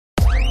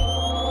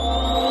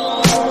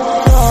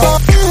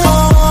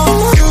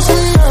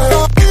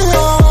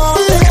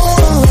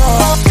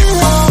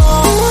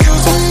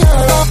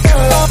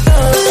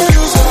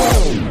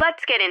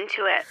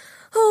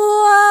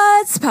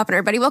What's poppin',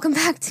 everybody? Welcome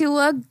back to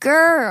A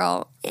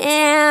Girl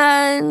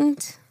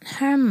and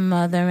Her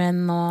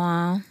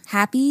Mother-in-Law.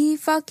 Happy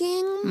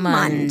fucking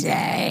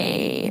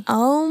Monday.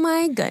 Oh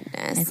my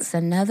goodness. It's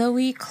another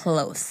week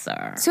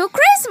closer to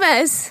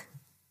Christmas.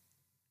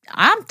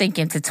 I'm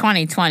thinking to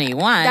 2021.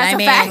 That's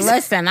a fact.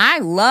 Listen, I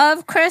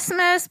love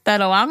Christmas,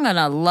 but I'm going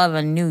to love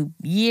a new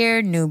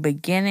year, new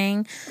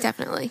beginning.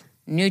 Definitely.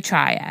 New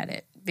try at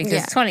it.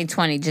 Because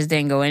 2020 just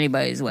didn't go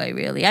anybody's way,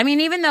 really. I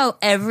mean, even though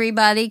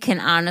everybody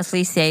can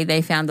honestly say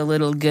they found a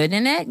little good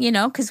in it, you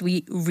know, because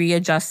we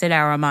readjusted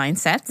our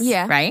mindsets,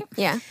 right?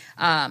 Yeah.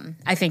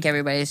 I think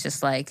everybody's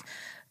just like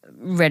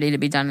ready to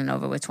be done and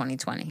over with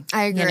 2020.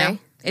 I agree. You know?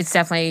 It's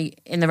definitely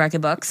in the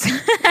record books.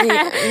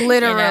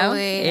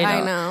 Literally, You know?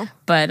 I know.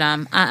 But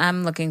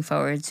I'm looking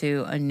forward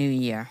to a new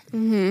year.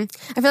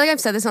 Mm-hmm. I feel like I've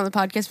said this on the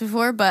podcast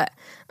before, but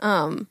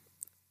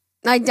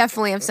I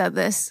definitely have said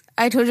this.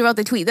 I told you about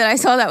the tweet that I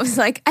saw that was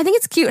like, I think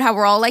it's cute how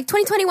we're all like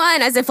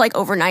 2021 as if like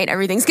overnight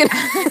everything's gonna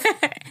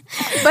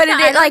but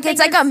it's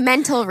like a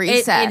mental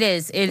reset. It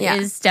is. It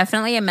is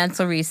definitely a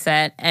mental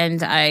reset.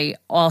 And I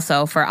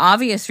also, for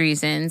obvious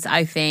reasons,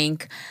 I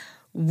think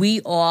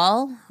we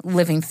all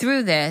living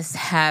through this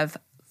have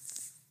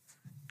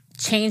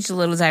changed a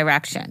little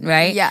direction,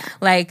 right? Yeah.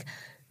 Like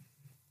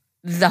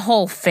the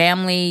whole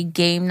family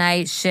game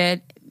night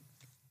shit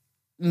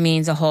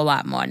means a whole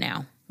lot more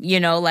now. You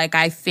know, like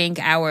I think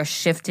our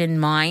shift in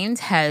mind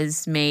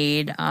has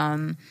made,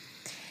 I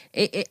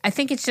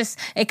think it's just,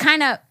 it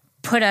kind of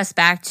put us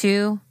back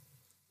to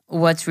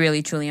what's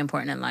really, truly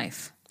important in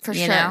life. For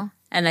you sure. know?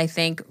 And I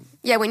think.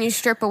 Yeah, when you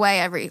strip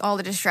away all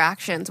the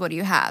distractions, what do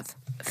you have?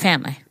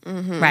 Family.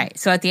 Mm-hmm. Right.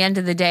 So at the end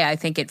of the day, I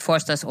think it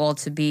forced us all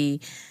to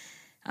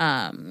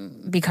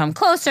become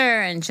closer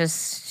and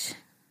just.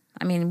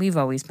 I mean, we've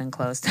always been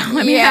close.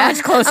 I mean, how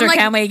much closer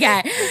can we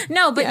get?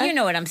 No, but you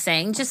know what I'm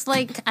saying. Just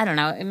like, I don't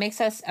know, it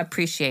makes us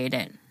appreciate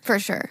it. For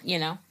sure. You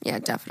know? Yeah,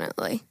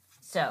 definitely.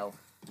 So,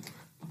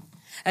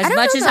 as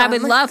much as I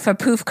would love for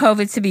poof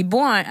COVID to be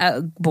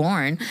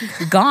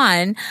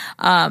gone,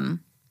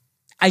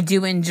 I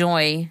do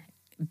enjoy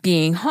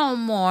being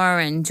home more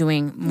and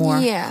doing more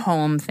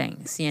home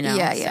things, you know?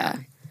 Yeah.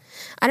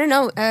 I don't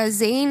know.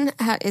 Zane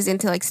is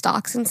into like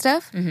stocks and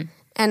stuff. Mm-hmm.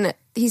 And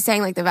he's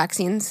saying like the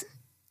vaccines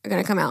are going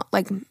to come out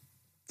like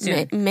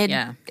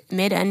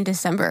mid-end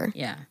December.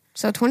 Yeah.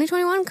 So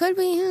 2021 could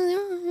be,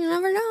 you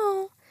never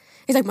know.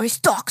 He's like, my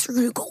stocks are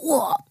going to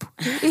go up.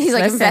 He's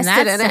like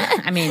invested in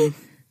it. I mean,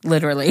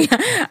 literally.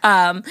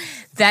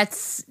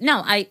 There's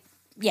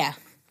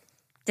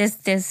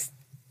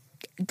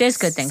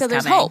good things coming. So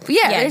there's hope.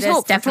 Yeah, there's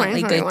hope.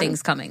 Definitely good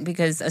things coming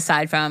because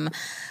aside from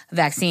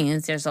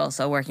vaccines, there's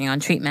also working on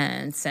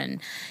treatments.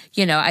 And,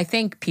 you know, I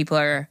think people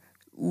are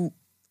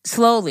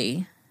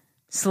slowly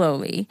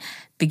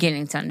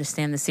beginning to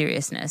understand the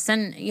seriousness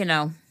and, you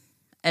know,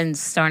 and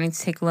starting to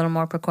take a little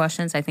more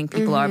precautions. I think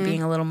people are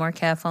being a little more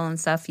careful and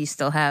stuff. You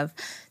still have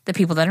the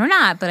people that are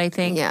not, but I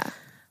think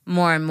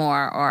more and more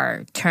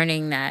are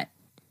turning that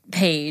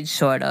page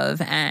sort of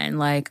and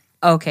like,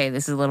 okay,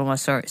 this is a little more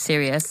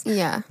serious.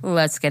 Yeah.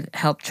 Let's get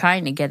help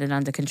trying to get it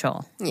under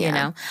control, you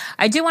know?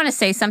 I do want to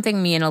say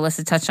something, me and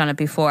Alyssa touched on it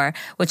before,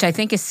 which I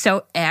think is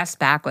so ass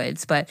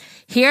backwards, but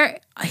here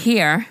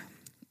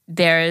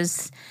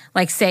there's,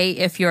 like, say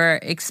if you're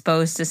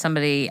exposed to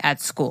somebody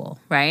at school,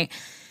 right?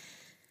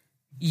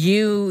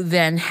 You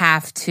then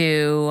have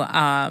to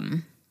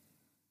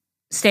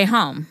stay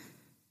home,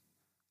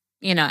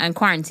 you know, and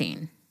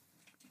quarantine.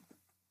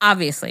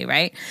 Obviously,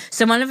 right?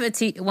 So one of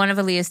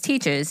Aaliyah's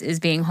teachers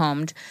is being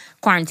homed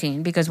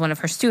quarantined because one of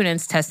her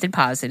students tested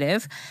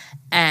positive.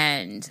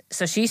 And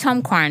so she's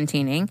home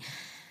quarantining.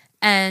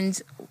 And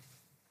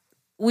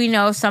we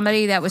know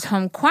somebody that was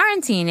home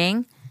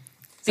quarantining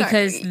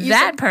because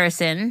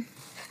person...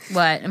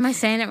 What? Am I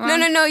saying it wrong?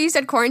 No. You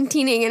said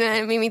quarantining, and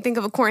it made me think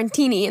of a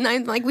quarantini, and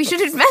I'm like, we should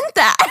invent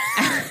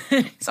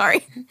that.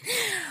 Sorry.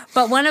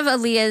 But one of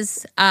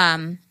Aaliyah's,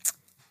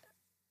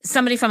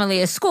 somebody from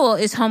Aaliyah's school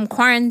is home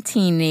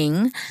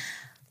quarantining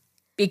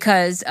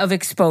because of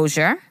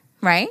exposure,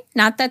 right?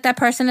 Not that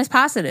person is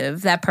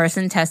positive. That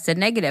person tested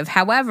negative.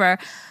 However,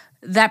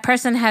 that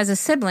person has a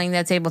sibling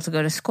that's able to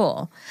go to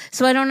school.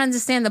 So I don't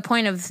understand the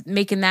point of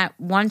making that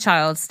one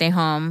child stay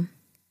home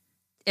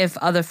if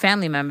other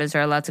family members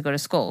are allowed to go to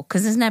school.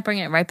 Because isn't that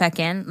bringing it right back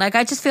in? Like,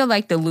 I just feel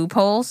like the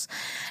loopholes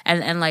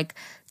and like,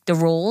 the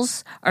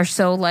rules are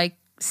so, like,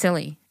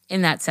 silly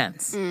in that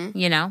sense,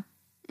 you know?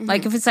 Mm-hmm.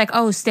 Like, if it's like,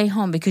 oh, stay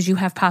home because you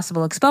have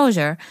possible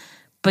exposure,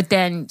 but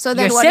then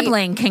your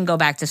sibling can go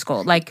back to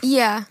school. Like,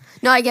 yeah.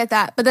 No, I get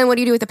that. But then what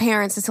do you do with the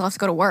parents that still have to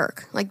go to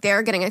work? Like,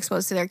 they're getting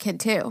exposed to their kid,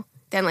 too.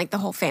 Then, like, the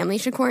whole family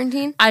should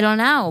quarantine? I don't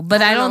know.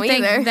 But I don't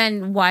think either.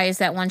 Then why is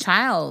that one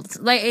child?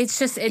 Like, it's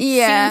just,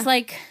 seems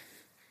like...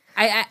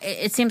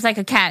 it seems like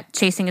a cat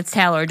chasing its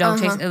tail or a dog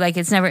chasing. Like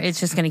it's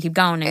just going to keep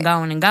going and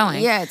going and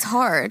going. Yeah, it's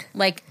hard.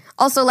 Like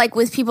also, like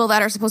with people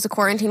that are supposed to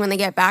quarantine when they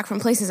get back from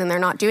places and they're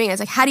not doing it, it's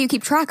like, how do you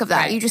keep track of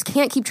that? Right. You just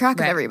can't keep track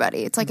of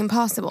everybody. It's like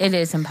impossible. It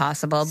is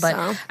impossible.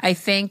 But I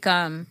think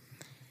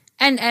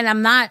And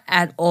I'm not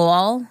at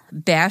all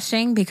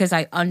bashing because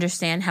I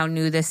understand how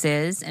new this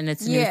is and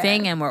it's a new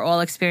thing and we're all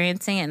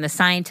experiencing it and the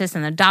scientists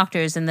and the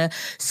doctors and the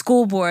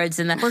school boards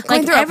and we're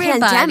going through a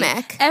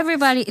pandemic.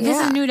 Everybody,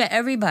 this is new to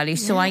everybody.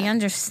 So I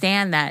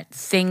understand that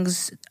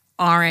things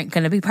aren't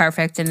going to be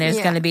perfect and there's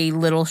going to be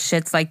little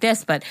shits like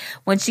this. But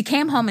when she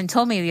came home and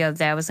told me the other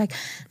day, I was like,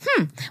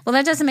 well,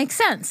 that doesn't make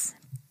sense.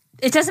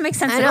 It doesn't make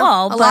sense at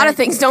all. A lot of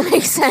things don't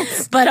make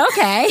sense. But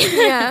okay.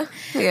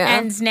 Yeah.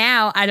 And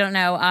now, I don't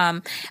know. I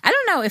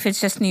don't know if it's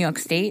just New York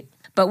State,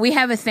 but we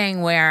have a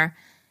thing where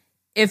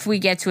if we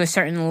get to a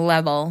certain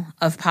level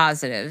of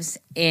positives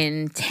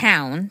in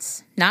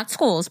towns, not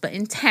schools, but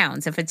in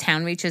towns, if a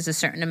town reaches a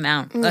certain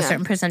amount, a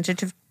certain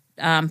percentage of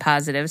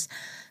positives,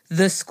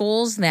 the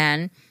schools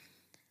then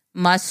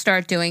must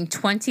start doing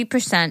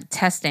 20%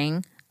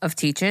 testing of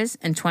teachers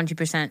and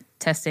 20%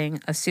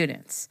 testing of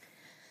students.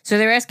 So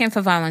they're asking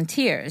for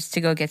volunteers to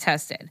go get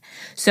tested.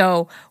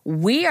 So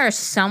we are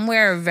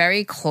somewhere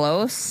very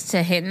close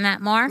to hitting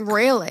that mark.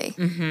 Really?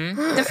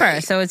 Mm-hmm. The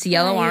first. So it's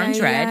yellow, orange,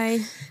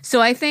 red.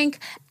 So I think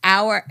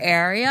our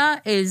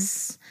area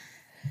is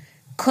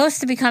close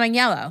to becoming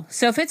yellow.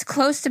 So if it's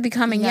close to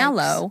becoming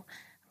yellow,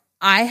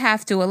 I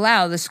have to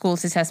allow the school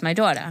to test my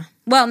daughter.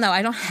 Well, no,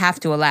 I don't have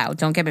to allow.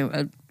 Don't get me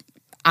wrong.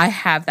 I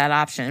have that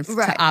option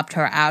to opt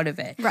her out of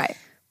it. Right.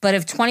 But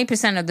if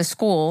 20% of the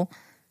school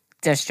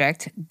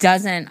district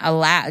doesn't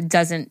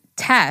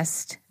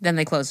test, then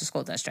they close the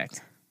school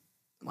district.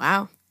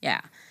 Wow.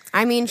 Yeah.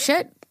 I mean,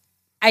 shit.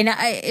 I know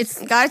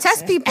it's gotta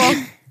test people.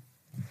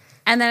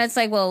 And then it's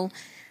like, well,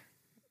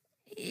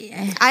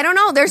 I don't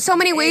know. There's so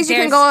many ways you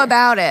can go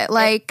about it.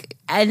 Like,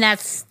 and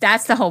that's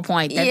the whole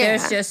point. That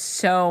there's just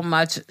so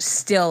much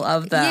still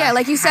of the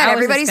like you said,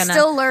 everybody's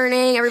still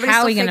learning. Everybody's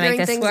still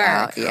figuring things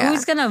out. Yeah.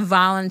 Who's gonna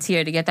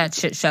volunteer to get that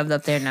shit shoved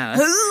up their nose?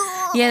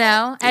 You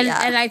know, and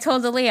I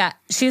told Aaliyah,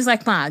 she was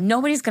like, "Mom,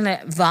 nobody's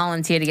gonna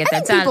volunteer to get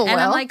that done." And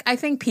I'm like, I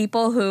think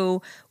people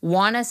who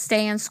want to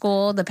stay in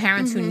school, the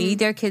parents who need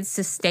their kids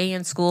to stay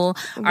in school,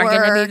 are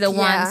going to be the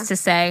ones to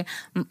say,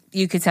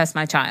 "You could test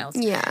my child."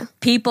 Yeah,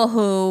 people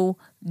who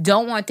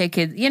don't want their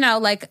kids, you know,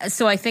 like,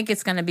 so I think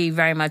it's going to be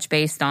very much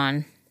based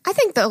on. I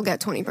think they'll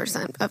get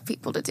 20% of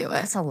people to do it.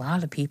 That's a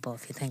lot of people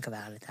if you think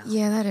about it, though.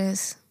 Yeah, that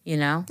is. You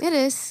know, it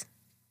is,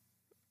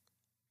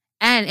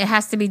 and it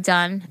has to be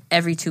done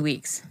every 2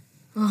 weeks.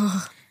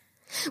 Oh.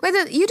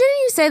 Wait, you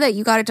say that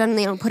you got it done and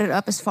they don't put it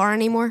up as far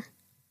anymore?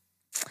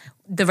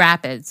 The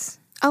rapids.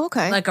 Oh,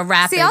 okay. Like a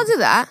rapid. See, I'll do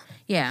that.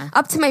 Yeah.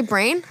 Up to my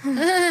brain?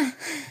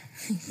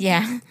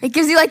 Yeah. It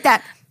gives you like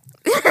that.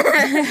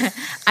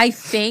 I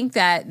think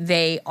that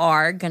they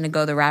are going to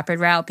go the rapid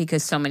route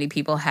because so many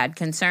people had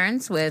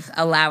concerns with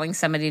allowing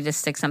somebody to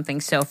stick something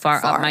so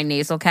far up my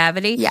nasal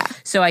cavity. Yeah.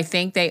 So I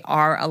think they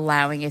are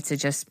allowing it to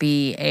just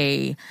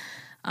be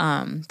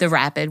the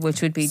rapid,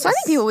 which would be I think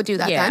people would do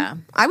that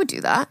then. I would do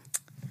that.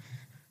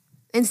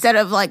 Instead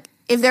of like,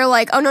 if they're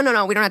like, oh, no,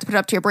 we don't have to put it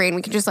up to your brain.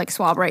 We can just like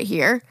swab right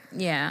here.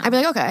 Yeah. I'd be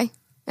like, okay,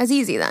 that's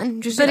easy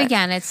then. But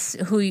again, it's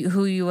who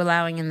you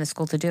allowing in the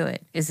school to do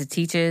it. Is it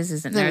teachers?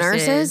 Is it the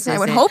nurses? I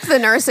would hope the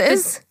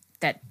nurses.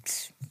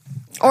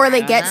 Or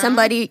they get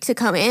somebody to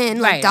come in,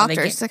 like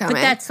doctors to come in.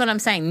 But that's what I'm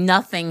saying.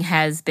 Nothing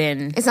has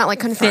been It's not like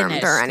confirmed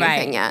finished, or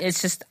anything yet.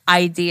 It's just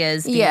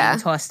ideas being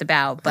tossed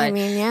about. But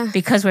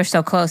because we're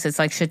so close, it's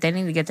like, shit, they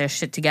need to get their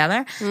shit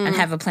together and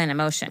have a plan of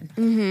motion.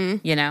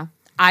 Mm-hmm. You know?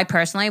 I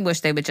personally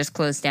wish they would just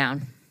close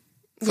down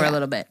for a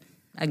little bit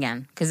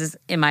again. Because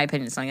in my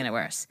opinion, it's only going to get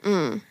worse.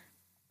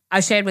 I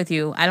shared with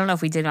you, I don't know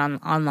if we did on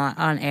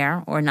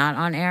air or not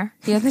on air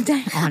the other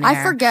day. On air.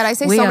 I forget. I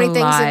say so many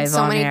things in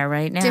so many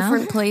right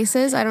different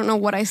places. I don't know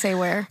what I say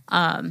where.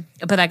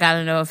 But I got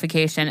a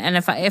notification. And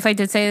if I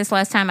did say this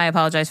last time, I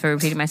apologize for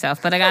repeating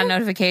myself. But I got a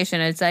notification.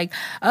 It's like,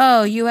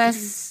 oh,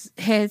 U.S.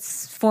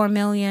 hits 4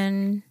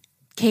 million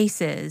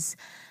cases.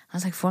 I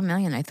was like, 4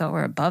 million? I thought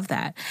we're above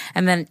that.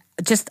 And then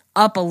just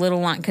up a little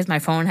line, because my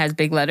phone has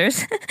big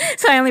letters.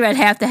 So I only read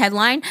half the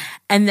headline.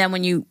 And then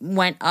when you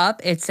went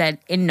up, it said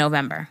in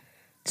November.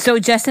 So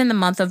just in the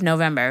month of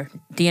November,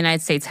 the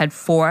United States had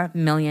 4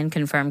 million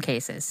confirmed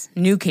cases,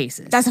 new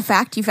cases. That's a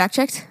fact? You fact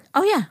checked?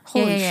 Oh, yeah.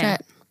 Holy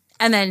shit.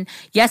 And then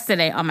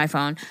yesterday on my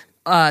phone,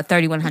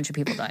 3,100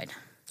 people died.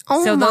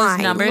 Oh, so my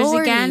those numbers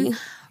Lordy. again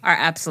are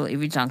absolutely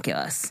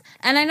ridiculous.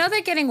 And I know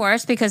they're getting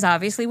worse because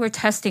obviously we're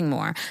testing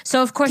more.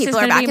 So of course people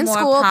there's are going back to be in more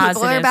school. positives.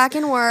 People are back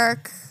in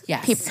work.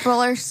 Yes. People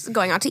are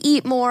going out to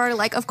eat more.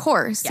 Like, of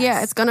course. Yes.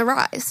 Yeah, it's going to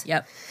rise.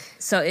 Yep.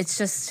 So it's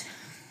just,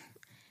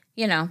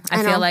 you know,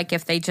 I feel like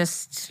if they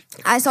just...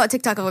 I saw a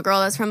TikTok of a girl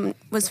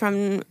was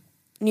from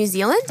New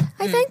Zealand,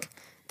 I think.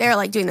 They're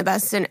like doing the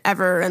best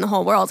ever in the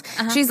whole world.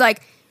 She's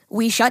like,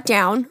 we shut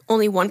down.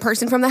 Only one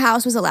person from the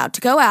house was allowed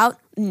to go out.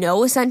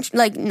 No essential,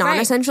 like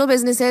non-essential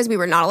businesses. We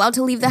were not allowed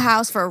to leave the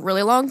house for a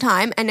really long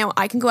time. And now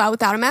I can go out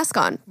without a mask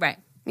on. Right.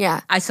 Yeah.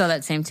 I saw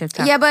that same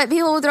TikTok. Yeah, but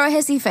people will throw a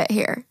hissy fit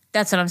here.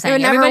 That's what I'm saying. It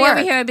would never Everybody work.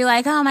 over here would be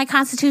like, oh, my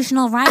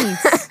constitutional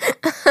rights.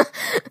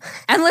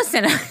 And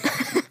listen,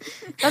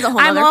 That's was a whole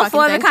I'm other all fucking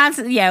for thing. the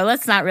concept. Yeah,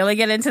 let's not really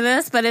get into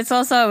this, but it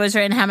was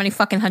written how many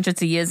fucking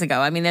hundreds of years ago?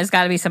 I mean, there's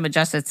got to be some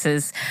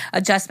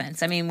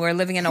adjustments. I mean, we're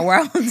living in a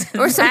world.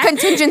 Or some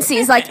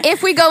contingencies, like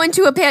if we go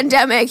into a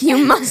pandemic, you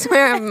must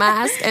wear a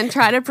mask and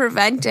try to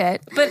prevent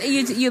it. But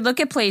you look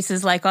at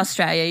places like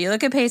Australia, you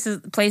look at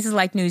places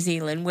like New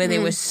Zealand, where they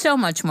were so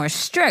much more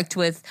strict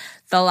with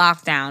the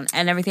lockdown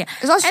and everything.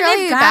 Is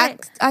Australia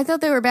back? I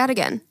thought they were bad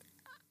again.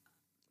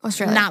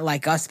 Australia. Not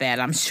like us bad,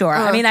 I'm sure.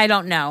 I mean, I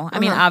don't know. I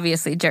mean,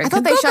 obviously, Jerry. I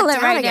thought they shut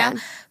down again.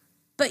 Now.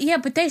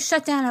 But they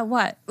shut down at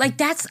what? Like,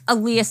 that's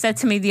Aaliyah said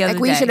to me the other day.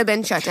 Like, we should have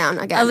been shut down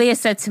again. Aaliyah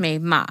said to me,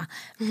 Ma,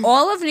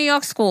 all of New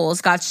York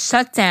schools got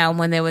shut down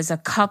when there was a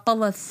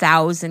couple of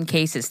thousand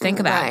cases. Think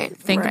about it.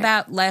 Think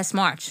about last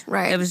March.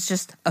 Right. There was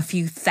just a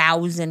few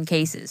thousand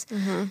cases.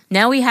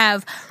 Now we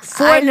have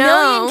 4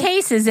 million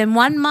cases in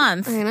 1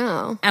 month. I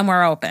know. And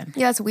we're open.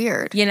 Yeah, that's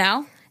weird. You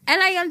know?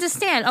 And I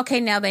understand. Okay,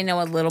 now they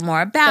know a little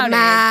more about the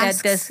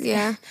masks, it.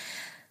 Yeah.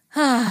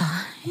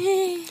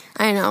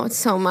 I know, it's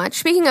so much.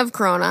 Speaking of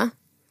Corona,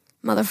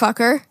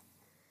 motherfucker,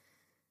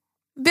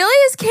 Billy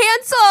is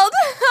canceled.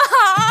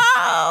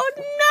 Oh,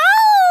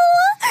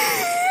 no.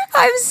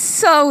 I'm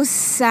so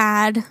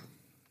sad.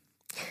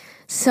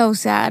 So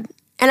sad.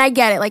 And I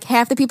get it. Like,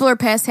 half the people are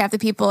pissed, half the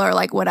people are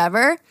like,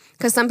 whatever.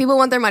 Because some people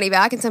want their money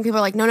back, and some people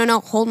are like, no,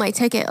 hold my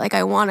ticket. Like,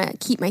 I want to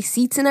keep my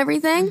seats and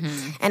everything.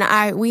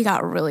 And we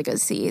got really good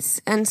seats.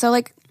 And so,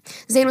 like,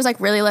 Zayn was like,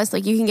 really, Liz?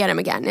 Like, you can get him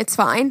again. It's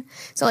fine.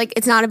 So, like,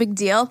 it's not a big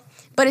deal.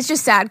 But it's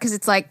just sad because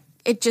it's like,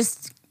 it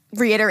just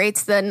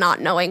reiterates the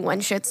not knowing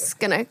when shit's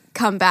going to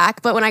come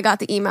back. But when I got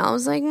the email, I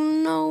was like,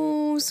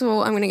 no.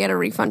 So I'm going to get a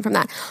refund from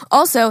that.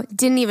 Also,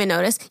 didn't even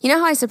notice. You know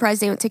how I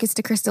surprised Zayn with tickets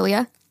to Chris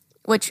D'Elia?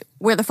 Which,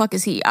 where the fuck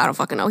is he? I don't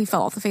fucking know. He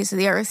fell off the face of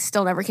the earth.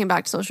 Still never came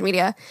back to social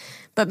media.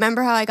 But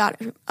remember how I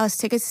got us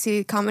tickets to see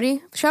the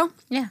comedy show?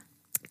 Yeah.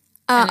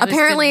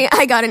 Apparently,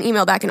 I got an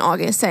email back in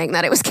August saying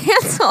that it was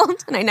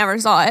canceled, and I never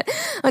saw it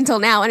until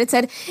now. And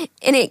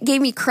it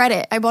gave me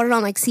credit. I bought it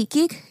on like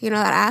SeatGeek, you know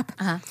that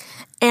app?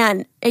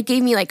 And it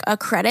gave me like a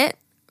credit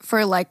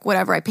for like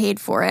whatever I paid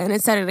for it. And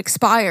it said it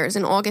expires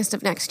in August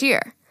of next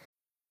year.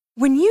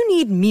 When you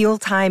need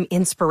mealtime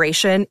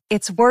inspiration,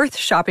 it's worth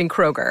shopping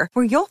Kroger,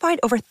 where you'll find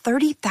over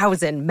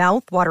 30,000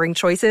 mouth-watering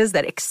choices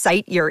that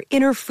excite your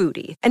inner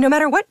foodie. And no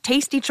matter what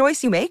tasty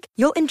choice you make,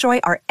 you'll enjoy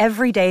our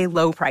everyday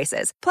low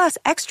prices, plus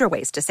extra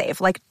ways to save,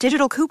 like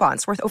digital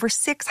coupons worth over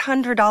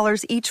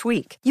 $600 each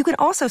week. You can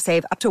also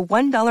save up to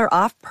 $1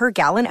 off per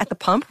gallon at the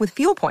pump with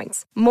fuel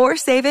points. More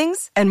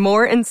savings and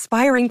more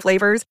inspiring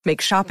flavors make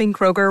shopping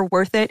Kroger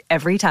worth it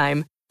every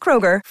time.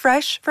 Kroger,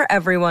 fresh for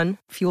everyone.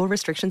 Fuel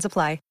restrictions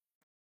apply.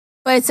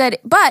 But it said,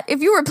 but if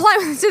you reply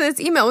to this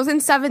email within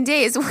 7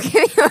 days, we'll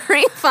give you a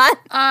refund.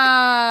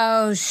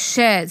 Oh,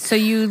 shit. So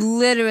you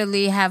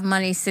literally have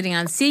money sitting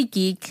on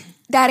SeatGeek.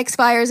 That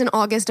expires in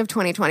August of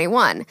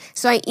 2021.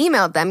 So I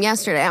emailed them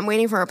yesterday. I'm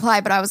waiting for a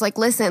reply, but I was like,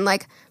 listen,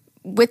 like,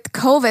 with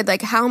COVID,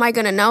 like, how am I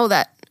going to know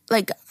that,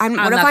 like,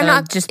 what if I'm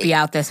not just be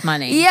out this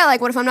money? Yeah, like,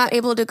 what if I'm not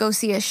able to go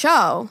see a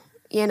show,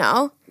 you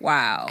know?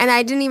 Wow. And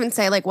I didn't even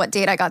say, like, what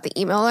date I got the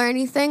email or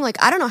anything.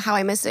 Like, I don't know how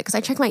I missed it because I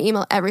check my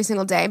email every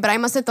single day, but I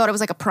must have thought it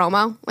was like a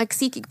promo, like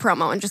SeatGeek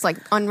promo, and just, like,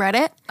 unread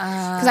it.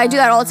 Because I do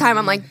that all the time.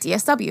 I'm like,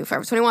 DSW,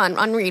 Forever 21,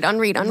 unread.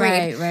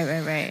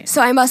 Right.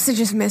 So I must have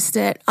just missed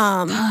it.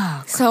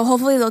 So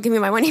hopefully they'll give me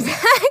my money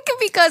back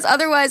because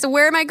otherwise,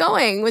 where am I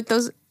going with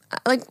those,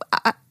 like,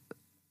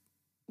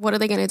 what are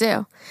they going to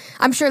do?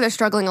 I'm sure they're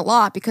struggling a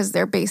lot because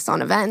they're based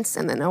on events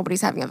and then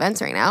nobody's having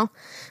events right now.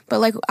 But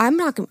like,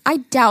 I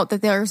doubt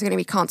that there's going to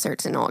be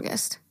concerts in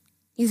August.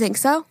 You think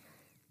so?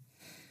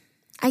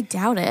 I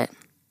doubt it.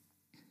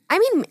 I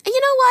mean,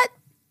 you know what?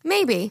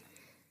 Maybe.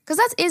 Because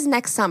that is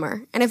next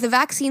summer. And if the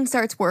vaccine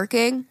starts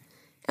working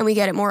and we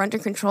get it more under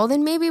control,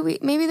 then maybe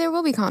there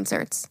will be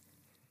concerts.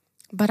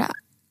 But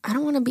I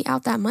don't want to be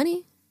out that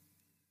money.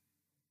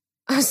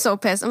 I was so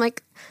pissed. I'm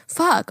like,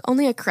 fuck,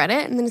 only a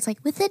credit? And then it's like,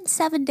 within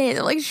 7 days.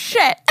 I'm like,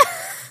 shit.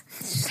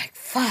 It's like,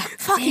 fuck.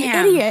 Fucking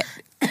idiot.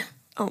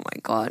 Oh my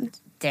God.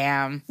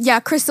 Damn. Yeah,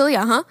 Chris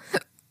D'Elia, huh?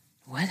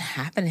 What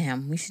happened to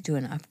him? We should do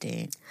an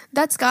update.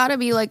 That's gotta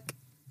be like,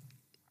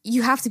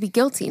 you have to be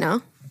guilty,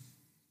 no?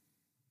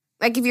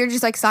 Like if you're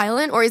just like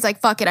silent, or he's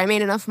like, fuck it, I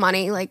made enough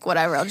money, like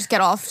whatever, I'll just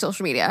get off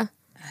social media.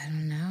 I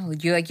don't know.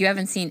 You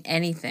haven't seen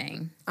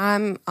anything.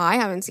 I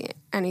haven't seen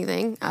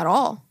anything at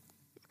all.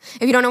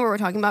 If you don't know what we're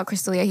talking about,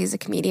 Chris D'Elia, he's a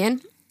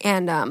comedian.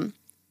 And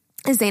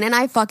Zayn and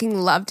I fucking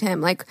loved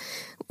him. Like,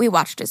 we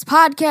watched his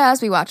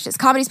podcast, we watched his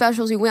comedy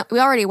specials. We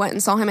already went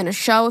and saw him in a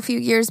show a few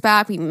years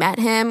back. We met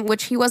him,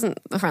 which he wasn't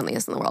the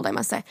friendliest in the world, I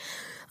must say.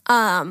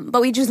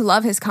 But we just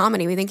love his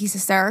comedy. We think he's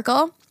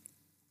hysterical.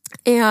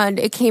 And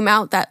it came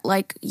out that,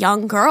 like,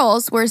 young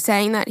girls were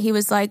saying that he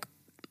was like,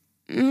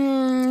 I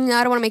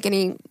don't want to make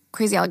any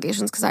crazy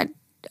allegations because I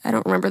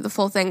don't remember the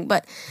full thing,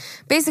 but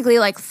basically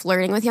like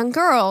flirting with young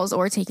girls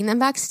or taking them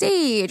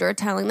backstage or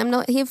telling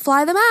them he'd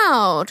fly them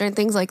out and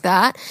things like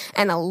that.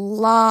 And a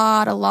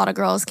lot of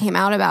girls came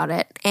out about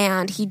it,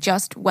 and he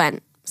just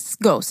went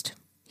ghost.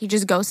 He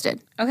just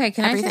ghosted. Okay,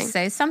 can everything. I just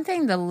say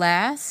something? The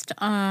last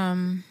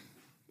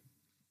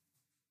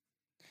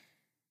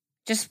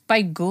just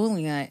by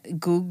Googling it,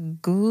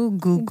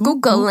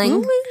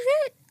 Googling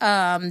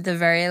it, the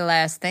very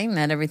last thing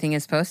that everything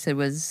is posted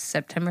was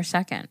September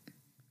 2nd.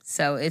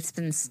 So it's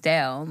been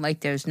stale. Like,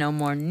 there's no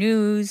more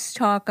news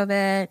talk of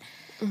it.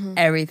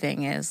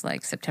 Everything is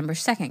like September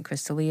 2nd.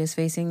 Crystalia is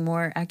facing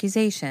more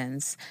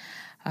accusations.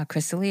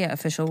 Crystalia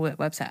official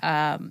website.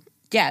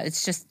 Yeah,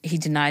 it's just he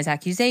denies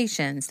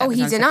accusations. Oh,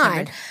 he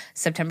denied.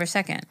 September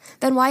 2nd.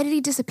 Then why did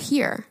he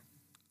disappear?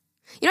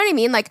 You know what I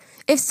mean? Like,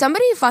 if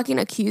somebody fucking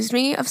accused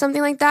me of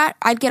something like that,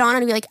 I'd get on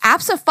and be like,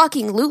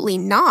 abso-fucking-lutely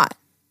not.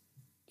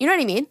 You know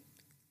what I mean?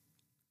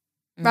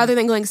 Rather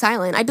than going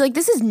silent. I'd be like,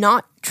 this is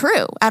not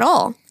true at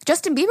all.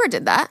 Justin Bieber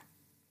did that.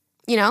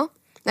 You know?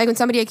 Like, when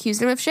somebody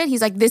accused him of shit,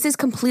 he's like, this is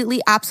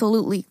completely,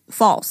 absolutely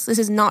false. This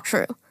is not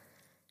true.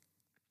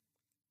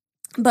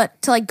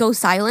 But to, like, go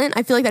silent,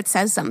 I feel like that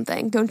says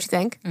something, don't you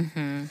think?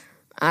 Mm-hmm.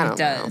 I don't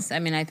know. It does. I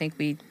mean, I think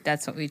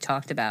that's what we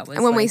talked about. Was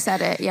when we said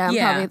it, I'm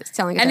probably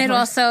telling it. And it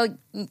also,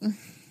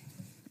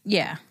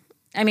 yeah.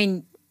 I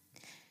mean,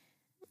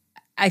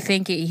 I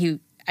think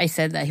I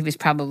said that he was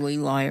probably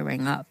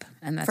lawyering up,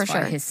 and that's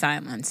why his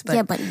silence.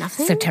 But but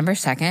nothing? September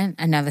 2nd,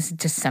 and now this is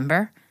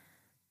December.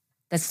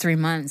 That's 3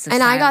 months of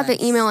And silence. I got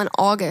the email in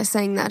August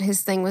saying that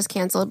his thing was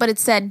canceled, but it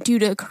said due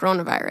to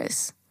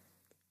coronavirus.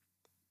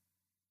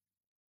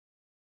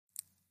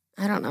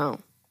 I don't know.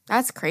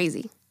 That's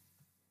crazy.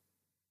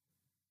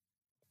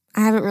 I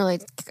haven't really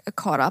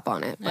caught up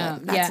on it,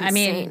 but that's insane. I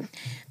mean,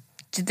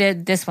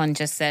 this one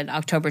just said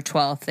October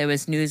 12th. There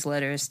was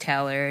newsletters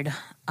tailored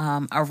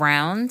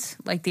around,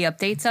 like, the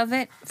updates of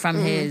it from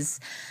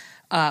his,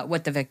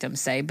 what the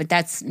victims say. But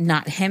that's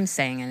not him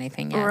saying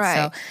anything yet. Right.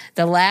 So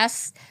the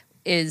last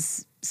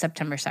is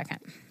September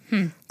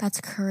 2nd.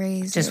 That's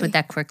crazy. Just with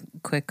that quick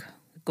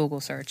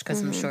Google search,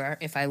 because I'm sure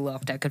if I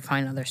looked, I could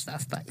find other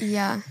stuff. But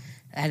yeah,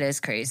 that is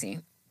crazy.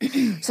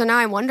 So now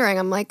I'm wondering,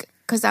 I'm like,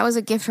 because that was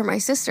a gift for my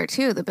sister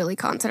too, the Billy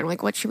concert. I'm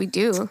like, what should we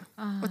do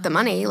with the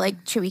money? Like,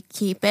 should we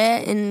keep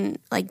it and,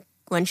 like,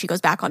 when she goes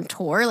back on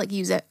tour, like,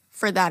 use it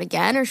for that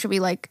again? Or should we,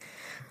 like,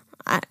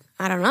 I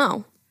don't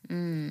know. I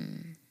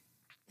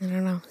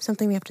don't know.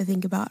 Something we have to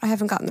think about. I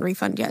haven't gotten the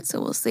refund yet,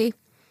 so we'll see.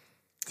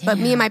 Damn. But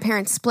me and my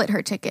parents split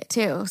her ticket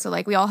too. So,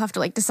 like, we all have to,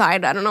 like,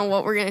 decide, I don't know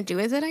what we're going to do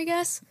with it, I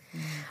guess.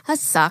 That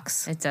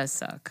sucks. It does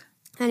suck.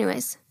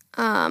 Anyways,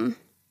 Zane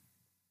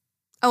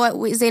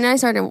and I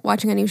started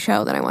watching a new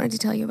show that I wanted to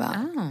tell you about.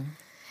 Oh.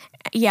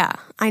 Yeah,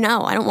 I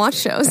know. I don't watch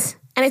shows.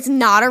 And it's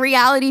not a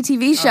reality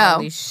TV show.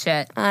 Holy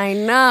shit. I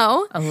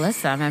know.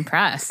 Alyssa, I'm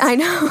impressed. I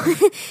know.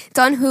 It's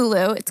on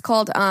Hulu. It's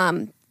called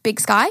Big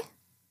Sky. Have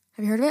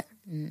you heard of it?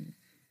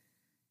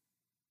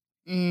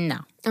 No.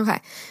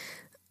 Okay.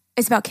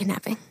 It's about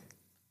kidnapping.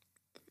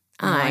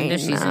 I wonder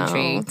she's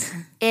intrigued.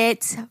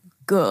 It's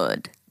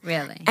good.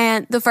 Really?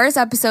 And the first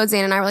episode,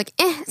 Zane and I were like,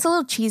 it's a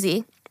little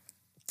cheesy.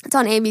 It's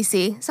on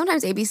ABC.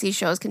 Sometimes ABC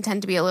shows can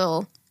tend to be a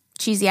little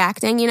cheesy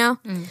acting, you know?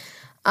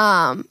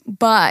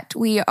 But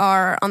we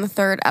are on the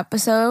third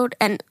episode,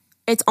 and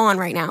it's on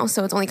right now,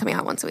 so it's only coming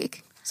out once a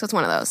week. So it's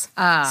one of those.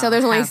 So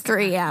there's only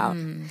 3 out.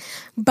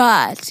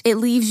 But it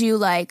leaves you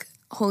like,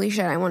 holy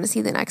shit, I want to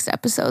see the next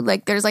episode.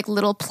 Like, there's, like,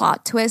 little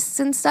plot twists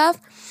and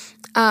stuff.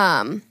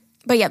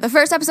 But yeah, the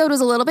first episode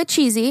was a little bit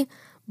cheesy,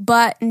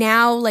 but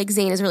now, like,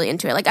 Zane is really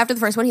into it. Like, after the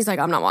first one, he's like,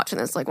 I'm not watching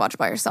this. Like, watch it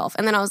by yourself.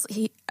 And then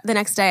the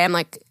next day, I'm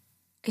like,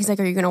 he's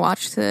like, are you going to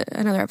watch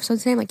another episode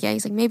today? I'm like, yeah.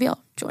 He's like, maybe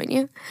I'll join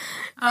you.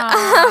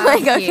 I'm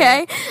like,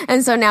 okay.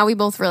 And so now we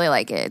both really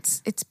like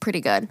it. It's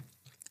pretty good.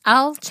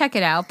 I'll check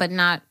it out, but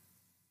not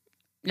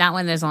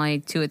when there's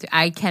only 2 or 3.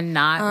 I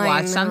cannot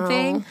watch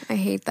something. I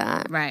hate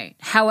that. Right.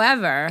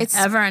 However,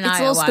 Ever and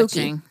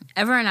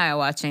I are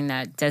watching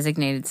that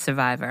Designated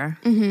Survivor,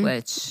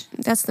 which...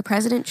 That's the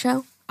president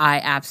show? I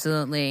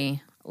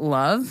absolutely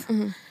love.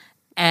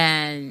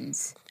 And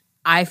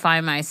I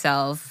find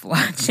myself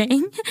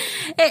watching.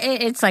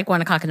 It's like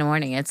 1 o'clock in the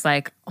morning. It's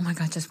like, oh my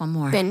God, just one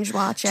more. Binge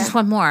watch it. Just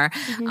one more.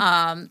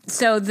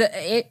 So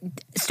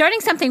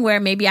starting something where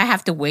maybe I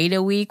have to wait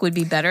a week would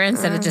be better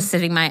instead of just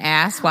sitting my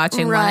ass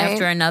watching one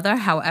after another.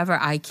 However,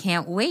 I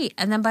can't wait.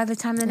 And then by the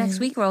time the next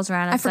week rolls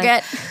around, I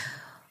forget. Like,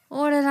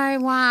 what did I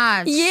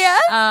watch?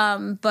 Yeah.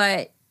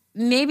 But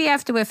maybe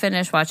after we're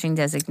finished watching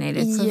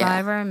Designated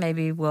Survivor,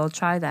 maybe we'll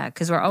try that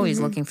because we're always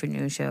looking for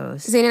new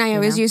shows. Zane and I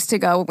always used to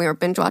go when we were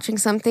binge watching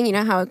something. You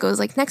know how it goes,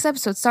 like, next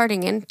episode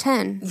starting in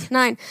 10,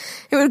 9.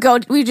 It would go,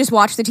 we'd just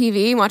watch the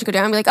TV and watch it go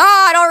down and be like,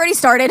 it already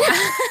started.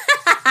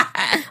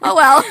 Oh,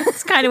 well.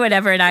 It's kind of what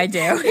Ever and I do.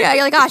 Yeah,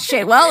 you're like, oh,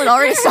 shit, well, it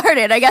already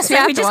started. I guess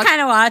we just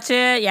kind of watch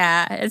it.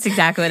 Yeah, it's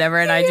exactly what Ever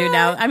and I do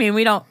now. I mean,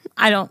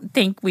 I don't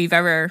think we've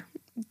ever...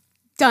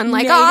 done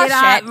like, shit.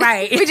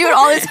 Right. We do it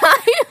all the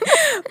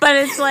time. But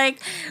it's like,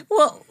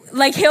 well,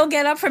 like he'll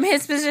get up from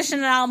his position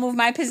and I'll move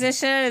my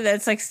position and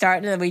it's like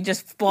starting and we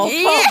just both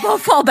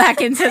fall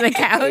back into the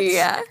couch.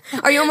 Yeah.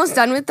 Are you almost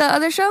done with the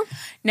other show?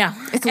 No.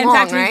 It's in long,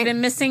 fact, right? we've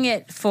been missing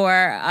it for,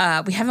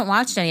 we haven't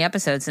watched any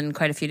episodes in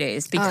quite a few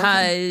days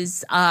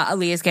because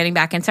Aaliyah's getting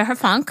back into her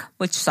funk,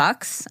 which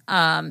sucks.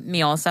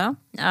 Me also.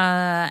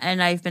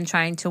 And I've been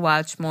trying to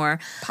watch more.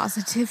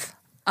 Positive.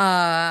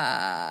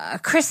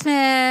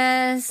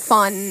 Christmas.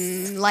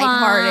 Fun,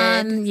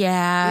 lighthearted.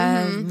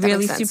 Yeah. Really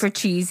makes sense. super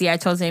cheesy. I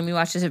told Zane we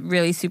watched this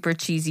really super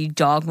cheesy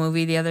dog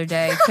movie the other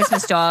day.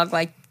 Christmas dog,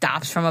 like,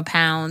 dops from a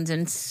pound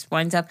and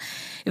winds up.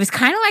 It was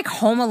kind of like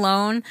Home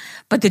Alone,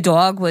 but the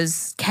dog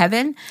was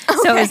Kevin.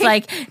 So it was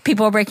like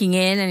people were breaking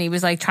in and he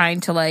was like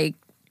trying to like,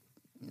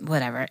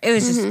 whatever. It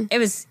was just,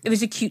 it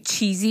was a cute,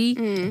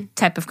 cheesy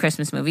type of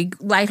Christmas movie.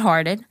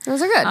 Lighthearted.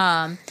 Those are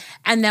good.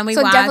 And then we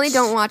so watched. definitely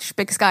don't watch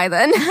Big Sky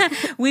then.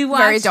 We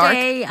watched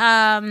Very dark.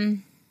 a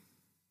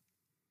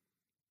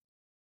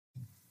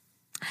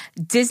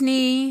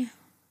Disney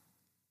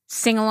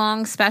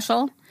sing-along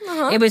special.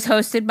 It was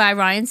hosted by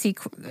Ryan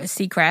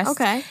Seacrest.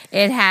 Okay.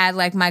 It had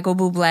like Michael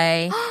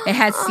Bublé. It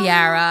had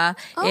Ciara.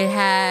 It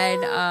had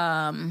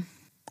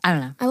I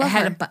don't know. I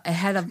love it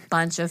had a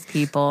bunch of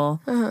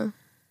people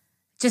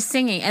just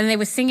singing, and they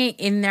were singing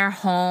in their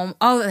home.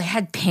 Oh, they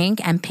had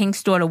Pink, and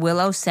Pink's daughter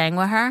Willow sang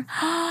with her.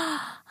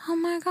 Oh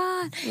my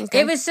God. Okay.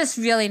 It was just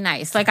really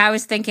nice. Like, I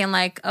was thinking,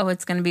 like, oh,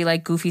 it's going to be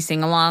like goofy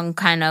sing along,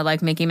 kind of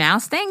like Mickey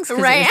Mouse things.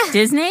 Right. It was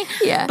Disney.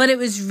 Yeah. But it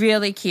was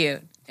really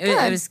cute. It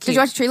was cute. Did you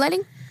watch tree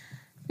lighting?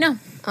 No.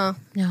 Oh.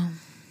 No.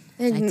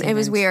 It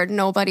was weird.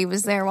 Nobody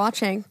was there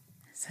watching.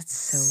 That's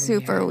so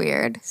Super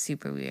weird.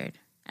 Super weird.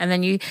 And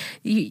then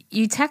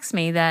you text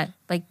me that,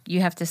 like,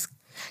 you have to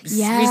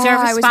Yeah, reserve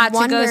I a was spot to go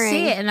wondering.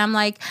 see it. And I'm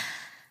like,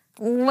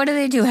 what do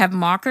they do? Have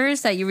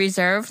markers that you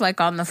reserve, like,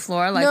 on the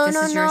floor? Like, this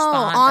is your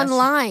spot?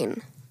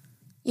 Online.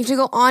 You have to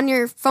go on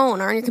your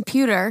phone or on your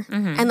computer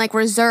and like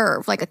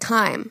reserve like a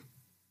time.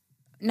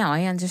 No,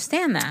 I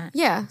understand that.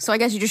 Yeah. So I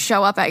guess you just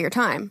show up at your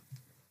time.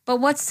 But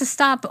what's to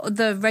stop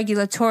the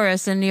regular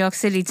tourists in New York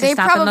City to They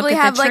stop and look probably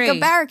at have the tree? like a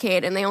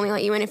barricade and they only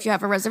let you in if you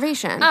have a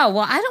reservation. Oh,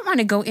 well, I don't want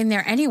to go in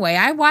there anyway.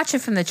 I watch it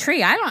from the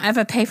tree. I don't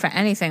ever pay for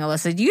anything,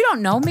 Alyssa. You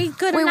don't know me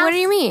good Wait, enough. what do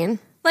you mean?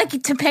 Like,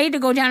 to pay to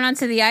go down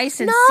onto the ice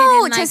and sit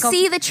No, in, like, to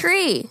see the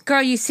tree.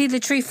 Girl, you see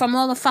the tree from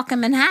all the fucking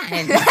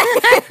Manhattan.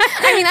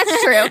 I mean,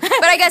 that's true.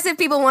 But I guess if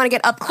people want to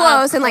get up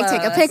close and like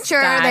take a close.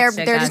 picture, they're just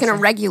going to Gotcha.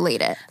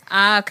 regulate it.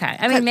 Okay.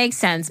 I mean, it makes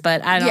sense,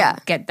 but I don't Yeah.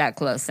 get that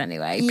close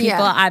anyway.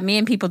 Yeah. Me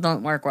and people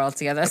don't work well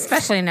together,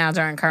 especially now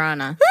during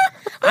Corona.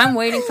 I'm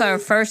waiting for our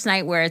first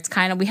night where it's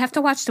kind of, we have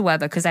to watch the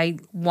weather because I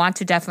want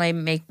to definitely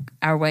make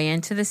our way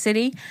into the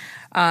city.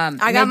 I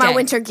got my midday.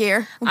 winter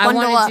gear. I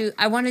Bundle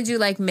up. want to do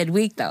like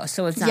midweek though,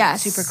 so it's not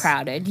Yes. super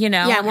crowded, you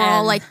know? Yeah, we're all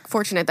And- like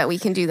fortunate that we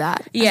can do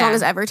that. As Yeah. long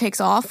as Ever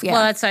takes off. Yeah.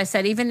 Well, that's what I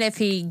said. Even if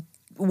he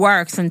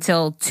works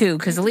until 2,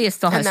 because Aaliyah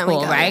still has then we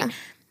school, go, right? yeah.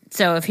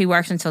 So if he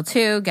works until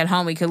 2, get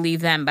home, we could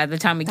leave then. By the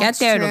time we That's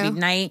get there, true. it'll be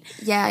night.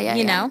 yeah.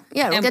 you know?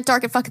 Yeah, it'll And- get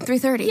dark at fucking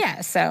 3:30.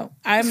 Yeah, so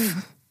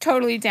I'm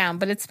totally down,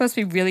 but it's supposed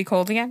to be really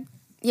cold again.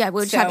 Yeah, we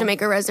would just have to So-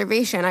 make a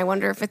reservation. I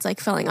wonder if it's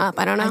like filling up.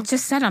 I don't know. I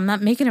just said I'm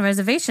not making a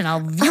reservation. I'll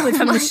view it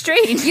from the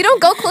street. You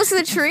don't go close to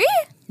the tree?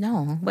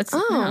 No, what's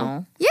Oh.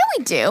 no? Yeah,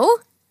 we do.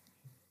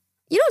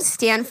 You don't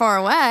stand far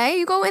away.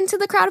 You go into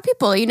the crowd of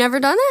people. You never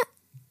done that?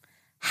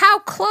 How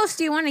close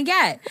do you want to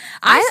get?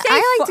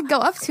 I like to go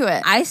up to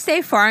it. I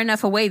stay far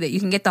enough away that you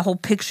can get the whole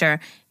picture.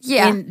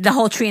 Yeah. In the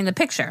whole tree in the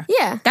picture.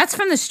 Yeah. That's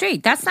from the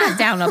street. That's not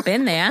down up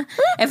in there.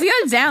 If you're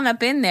down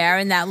up in there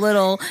in that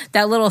little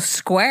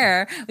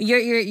square,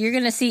 you're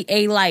gonna see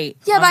a light.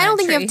 Yeah, on but I that don't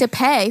think you tree. have to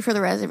pay for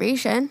the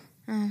reservation.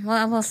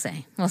 Well, we'll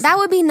see. That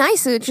would be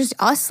nice. It's just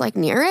us like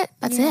near it.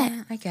 That's it.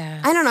 I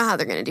guess. I don't know how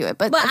they're going to do it,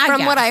 but Well, I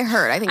from what guess. I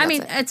heard, I think I that's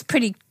mean, it. it's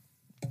pretty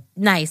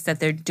nice that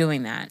they're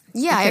doing that.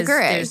 Yeah, I because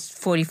agree. There's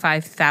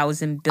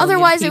 45,000 billion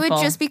Otherwise, people. it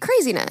would just be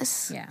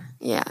craziness. Yeah.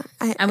 Yeah.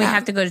 And we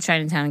have to go to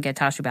Chinatown and get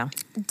Tasha Bell.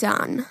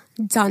 Done.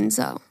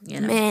 Donezo. You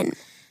know. Man.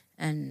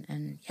 And I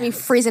yeah, mean,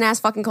 freezing ass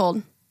fucking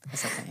cold.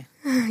 it's okay.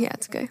 Yeah,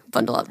 it's okay.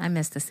 Bundle up. I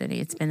miss the city.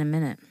 It's been a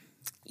minute.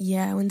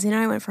 Yeah, when Zane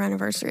and I went for our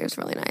anniversary, it was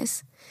really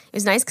nice. It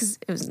was nice because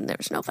there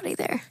was nobody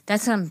there.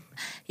 That's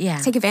yeah.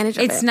 Take advantage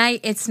of it's it. nice.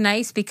 It's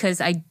nice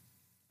because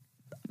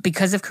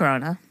of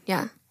Corona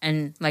Yeah.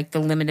 and like the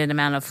limited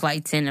amount of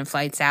flights in and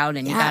flights out,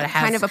 and you Yeah, gotta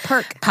have kind of a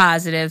perk.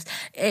 positives.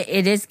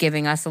 It is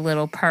giving us a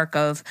little perk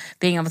of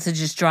being able to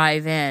just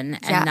drive in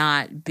and Yeah.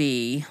 not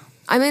be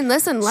I mean,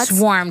 listen, let's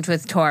swarmed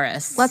with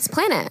tourists.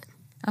 plan it.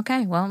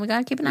 Okay, well, we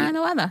gotta keep an eye on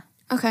the weather.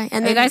 Okay,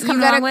 and Are you then guys coming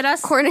gotta along with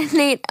us?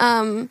 Coordinate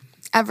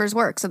Ever's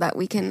work so that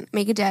we can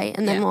make a day,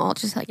 and then Yeah. we'll all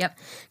just like Yep,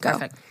 go.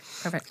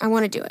 perfect. I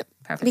want to do it.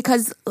 Perfect.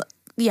 Because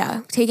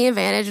yeah, taking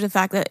advantage of the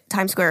fact that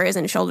Times Square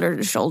isn't shoulder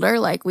to shoulder,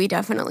 like we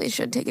definitely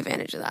should take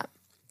advantage of that.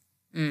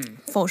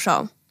 Full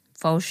show.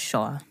 For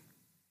sure.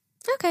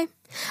 Okay.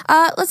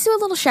 Let's do a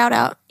little shout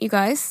out, you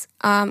guys,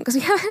 because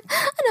we have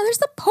another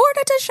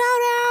supporter to shout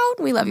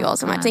out. We love you all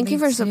so much. Thank you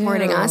me for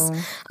supporting too. us.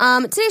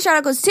 Today's shout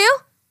out goes to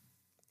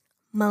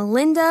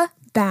Melinda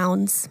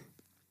Bounds.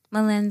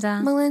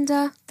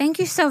 Melinda. Thank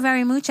you so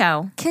very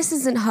mucho.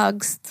 Kisses and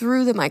hugs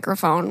through the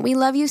microphone. We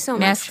love you so much.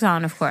 Masks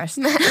on, of course.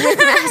 With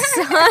masks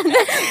on.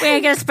 We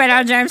ain't gonna spread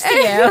our germs to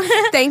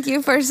you. Thank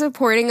you for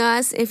supporting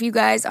us. If you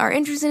guys are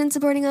interested in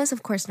supporting us,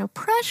 of course, no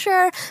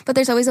pressure. But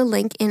there's always a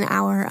link in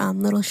our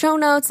little show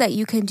notes that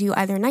you can do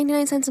either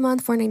 99 cents a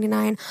month,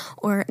 $4.99,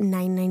 or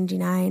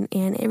 $9.99,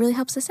 and it really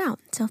helps us out.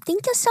 So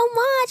thank you so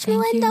much,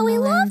 Melinda. We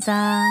love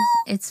you.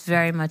 It's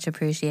very much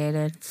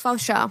appreciated. For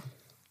sure.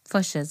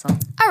 For shizzle.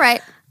 All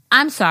right.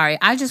 I'm sorry.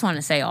 I just want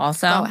to say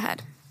also. Go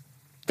ahead.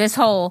 This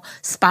whole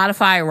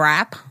Spotify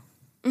rap.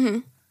 Mm-hmm.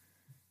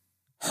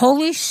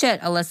 Holy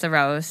shit, Alyssa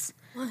Rose.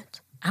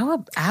 What? Our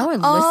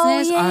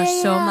listeners are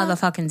so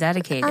motherfucking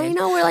dedicated. I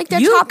know. We're like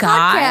their you top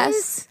guys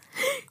podcasts.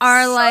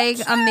 Are so like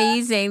true.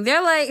 Amazing.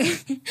 They're like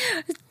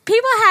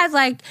people had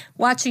like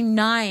listening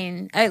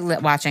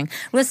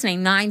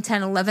 9,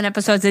 10, 11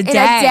 episodes a day. In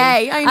a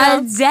day. I know.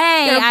 A day.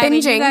 They're I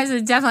mean, binging. you guys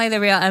are definitely the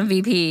real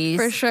MVPs.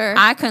 For sure.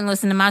 I couldn't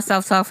listen to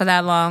myself talk for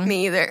that long.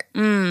 Me either.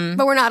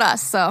 But we're not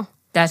us, so.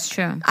 That's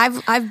true.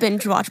 I've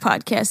binge watched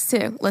podcasts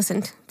too.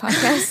 Listened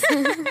podcasts.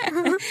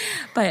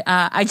 But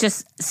I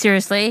just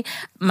seriously,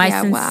 my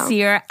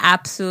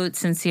absolute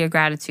sincere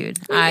gratitude.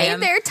 We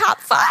made their top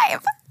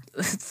 5.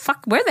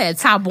 Fuck, we're the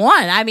top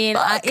 1. I mean,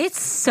 it's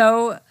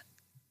so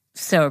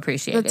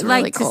appreciated. That's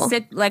really cool.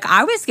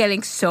 I was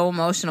getting so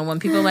emotional when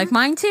people were like,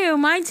 mine too.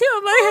 I'm like, they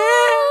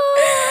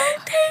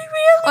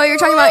really. Oh, you're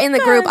talking about in the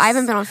group. I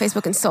haven't been on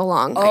Facebook in so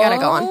long. I gotta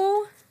go on.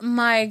 Oh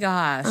my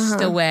gosh,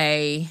 the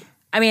way.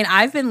 I mean,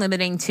 I've been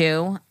limiting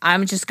too.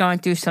 I'm just going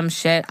through some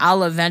shit.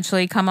 I'll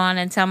eventually come on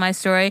and tell my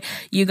story.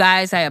 You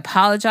guys, I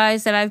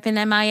apologize that I've been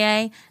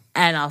MIA,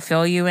 and I'll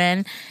fill you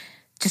in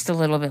just a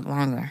little bit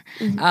longer.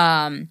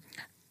 Mm-hmm.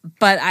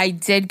 But I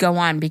did go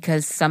on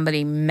because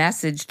somebody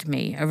messaged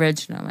me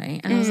originally.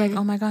 And I was like,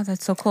 oh my God,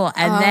 that's so cool.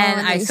 And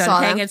then I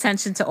started paying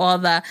attention to all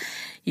the,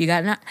 you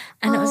got not,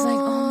 and it was like,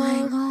 oh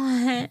my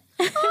God.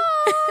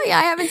 Yeah,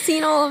 I haven't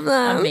seen all of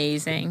them.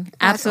 Amazing. That's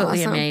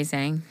absolutely awesome.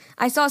 Amazing.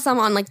 I saw some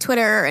on like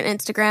Twitter and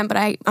Instagram, but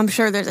I'm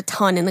sure there's a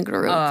ton in the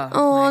group.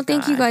 Oh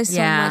thank you guys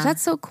so much.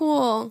 That's so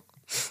cool.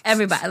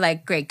 Everybody,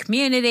 like great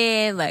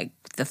community, like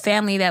the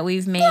family that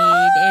we've made.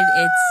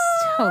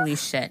 It's holy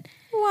shit.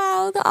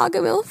 Wow, the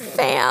Agahmil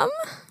fam.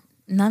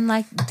 None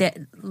like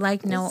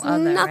no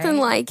other. Nothing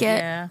like it.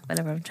 Yeah,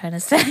 whatever I'm trying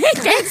to say.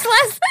 Thanks,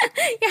 Les.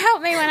 You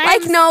help me when I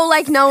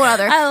like no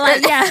other.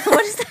 Yeah.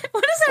 What is that?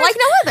 Like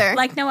no other.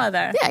 Like no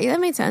other. Yeah, that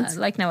made sense.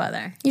 Like no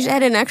other. You should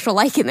add an extra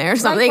like in there or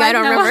something. Like I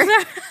don't remember.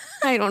 Other.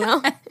 I don't know.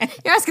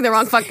 You're asking the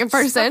wrong fucking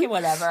person.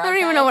 Whatever. I don't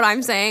even know what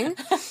I'm saying.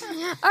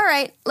 All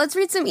right, let's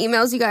read some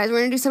emails, you guys.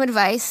 We're gonna do some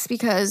advice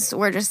because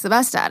we're just the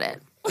best at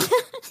it.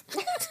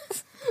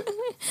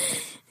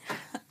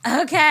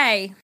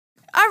 Okay.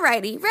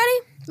 Alrighty,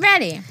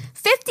 Ready.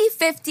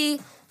 50-50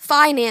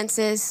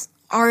 finances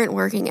aren't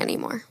working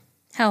anymore.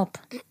 Help.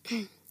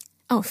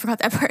 Oh, forgot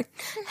that part.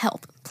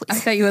 Help, please. I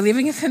thought you were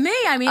leaving it for me.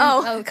 I mean,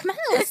 come on,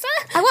 Alyssa.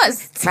 I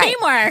was.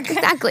 Teamwork. Right.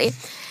 Exactly.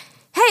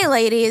 Hey,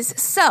 ladies.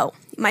 So,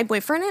 my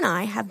boyfriend and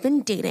I have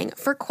been dating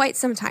for quite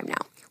some time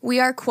now.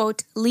 We are,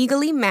 quote,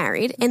 legally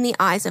married in the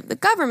eyes of the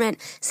government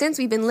since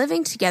we've been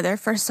living together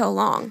for so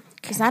long.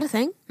 Is that a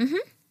thing? Mm-hmm.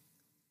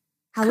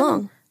 How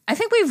long? I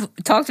think we've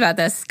talked about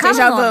this.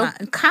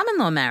 Common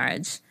law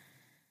marriage.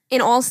 In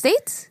all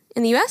states?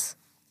 In the U.S.?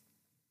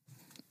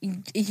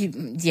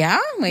 Yeah.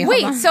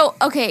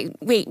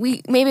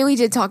 Wait, maybe we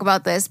did talk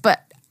about this,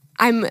 but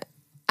I'm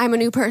a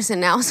new person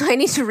now, so I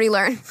need to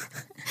relearn.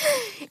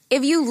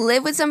 If you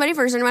live with somebody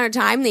for a certain amount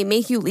of time, they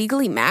make you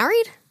legally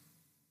married?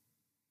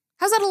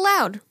 How's that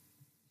allowed? Do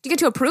you get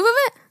to approve of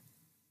it?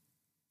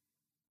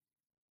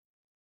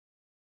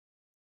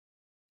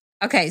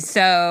 Okay,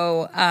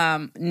 so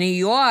New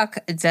York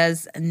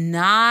does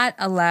not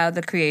allow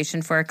the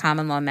creation for a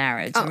common law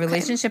marriage, a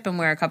relationship in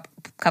where a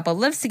couple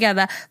lives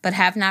together but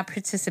have not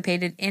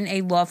participated in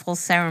a lawful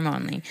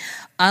ceremony.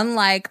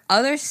 Unlike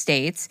other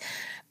states,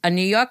 a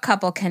New York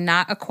couple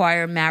cannot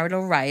acquire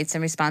marital rights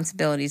and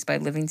responsibilities by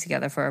living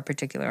together for a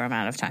particular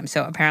amount of time.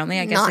 So apparently,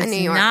 I guess not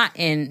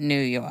in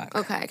New York.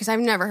 Okay, because I've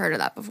never heard of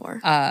that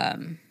before.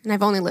 And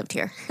I've only lived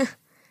here.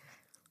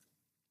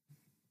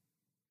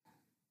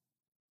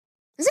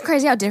 Isn't it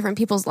crazy how different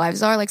people's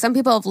lives are? Like, some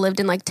people have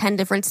lived in like 10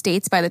 different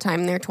states by the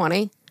time they're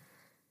 20.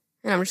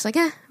 And I'm just like,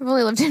 I've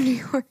only lived in New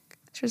York.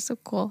 It's just so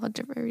cool how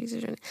different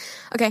reason.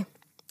 Okay,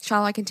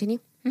 shall I continue?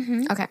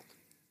 Mm-hmm. Okay.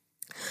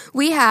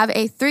 We have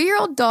a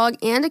 3-year-old dog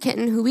and a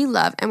kitten who we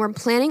love, and we're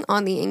planning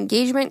on the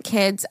engagement,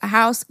 kids, a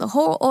house, the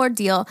whole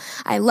ordeal.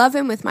 I love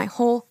him with my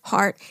whole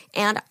heart,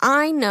 and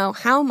I know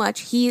how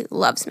much he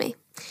loves me.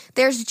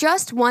 There's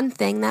just one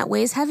thing that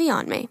weighs heavy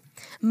on me: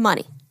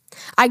 money.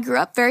 I grew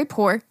up very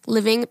poor,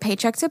 living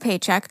paycheck to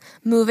paycheck,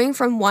 moving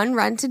from one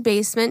rented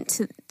basement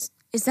to...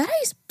 Is that how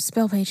you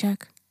spell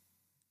paycheck?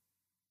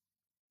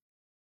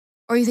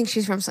 Or you think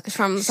she's from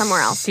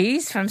somewhere else?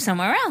 She's from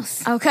somewhere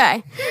else.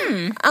 Okay.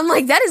 I'm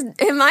like,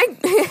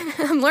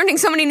 I'm learning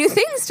so many new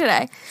things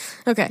today.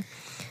 Okay.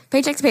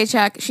 Paycheck to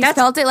paycheck. She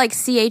spelled it like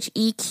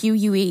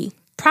CHEQUE.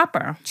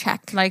 Proper.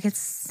 Check. Like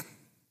it's...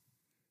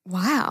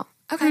 Wow.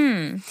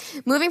 Okay.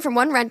 Moving from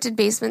one rented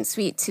basement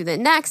suite to the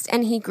next,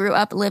 and he grew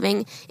up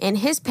living in a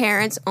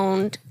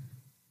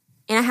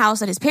house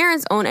that his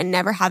parents owned and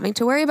never having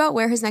to worry about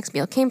where his next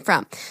meal came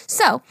from.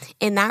 So,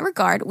 in that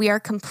regard, we are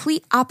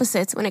complete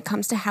opposites when it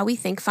comes to how we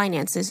think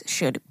finances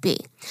should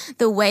be.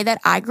 The way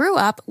that I grew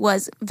up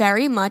was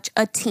very much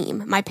a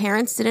team. My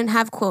parents didn't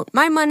have, quote,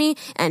 my money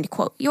and,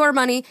 quote, your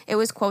money. It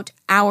was, quote,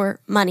 our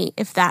money,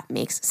 if that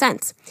makes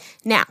sense.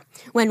 Now,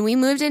 when we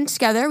moved in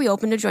together, we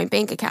opened a joint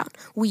bank account.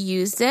 We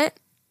use it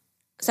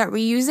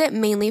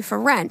mainly for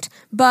rent,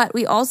 but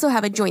we also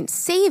have a joint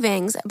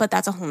savings, but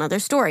that's a whole nother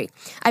story.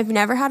 I've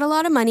never had a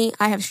lot of money.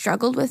 I have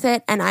struggled with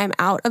it, and I'm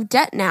out of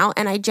debt now,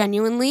 and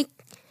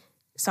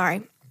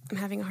sorry, I'm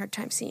having a hard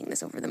time seeing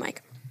this over the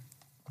mic.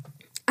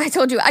 I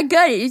told you, I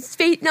got it. It's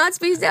not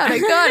spaced out. I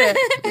got it.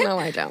 No,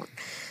 I don't.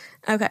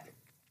 Okay.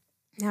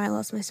 Now I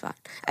lost my spot.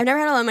 I've never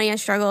had a lot of money. I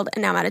struggled,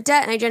 and now I'm out of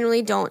debt, and I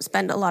generally don't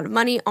spend a lot of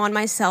money on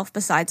myself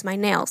besides my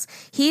nails.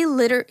 He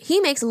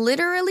makes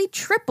literally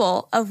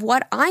triple of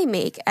what I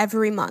make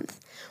every month.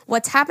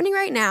 What's happening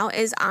right now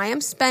is I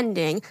am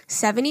spending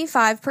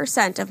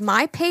 75% of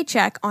my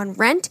paycheck on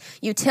rent,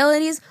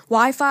 utilities,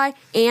 Wi-Fi,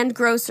 and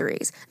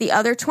groceries. The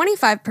other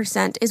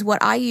 25% is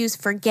what I use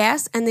for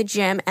gas and the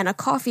gym and a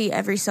coffee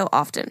every so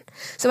often.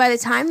 So by the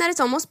time that it's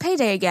almost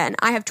payday again,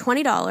 I have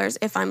 $20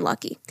 if I'm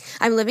lucky.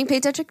 I'm living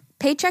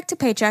paycheck to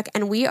paycheck,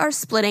 and we are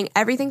splitting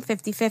everything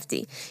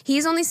 50-50.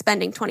 He's only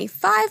spending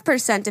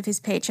 25% of his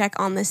paycheck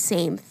on the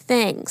same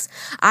things.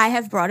 I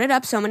have brought it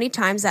up so many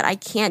times that I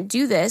can't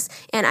do this,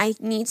 and I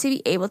need to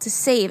be able to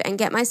save and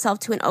get myself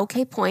to an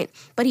okay point,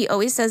 but he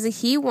always says that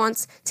he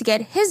wants to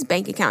get his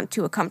bank account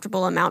to a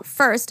comfortable amount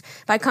first.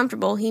 By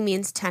comfortable, he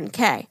means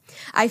 $10K.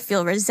 I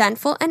feel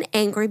resentful and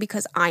angry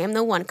because I am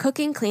the one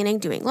cooking, cleaning,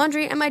 doing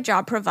laundry, and my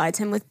job provides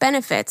him with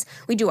benefits.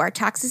 We do our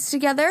taxes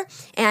together,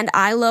 and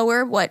I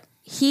lower what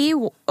he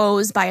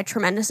owes by a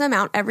tremendous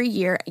amount every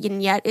year,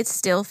 and yet it's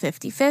still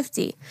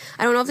 50-50.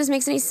 I don't know if this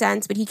makes any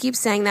sense, but he keeps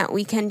saying that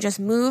we can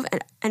just move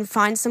and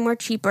find somewhere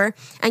cheaper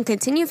and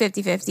continue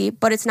 50-50,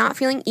 but it's not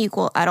feeling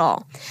equal at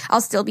all. I'll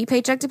still be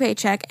paycheck to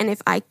paycheck, and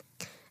if I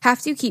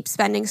have to keep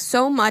spending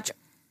so much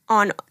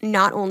on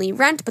not only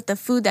rent, but the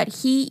food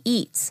that he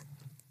eats,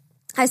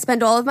 I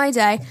spend all of my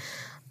day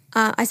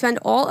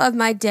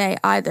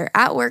either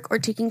at work or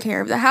taking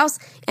care of the house,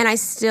 and I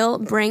still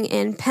bring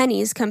in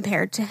pennies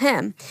compared to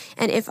him.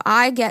 And if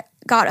I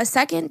got a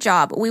second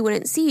job, we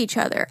wouldn't see each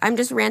other. I'm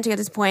just ranting at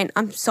this point.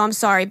 I'm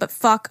sorry, but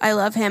fuck, I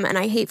love him, and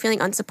I hate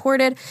feeling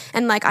unsupported,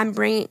 and like I'm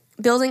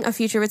building a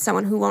future with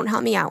someone who won't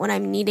help me out when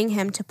I'm needing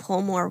him to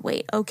pull more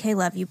weight. Okay,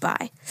 love you,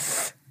 bye.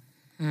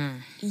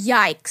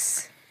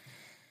 Yikes.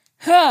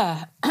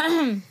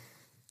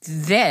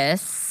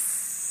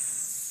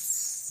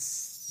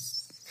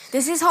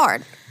 This is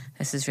hard.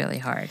 This is really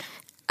hard.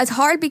 It's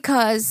hard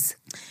because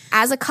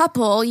as a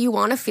couple, you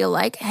want to feel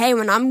like, hey,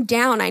 when I'm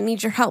down, I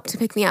need your help to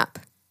pick me up.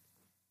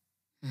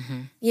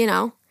 Mm-hmm. You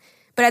know?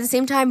 But at the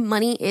same time,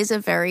 money is a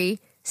very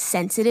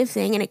sensitive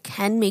thing, and it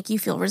can make you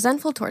feel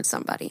resentful towards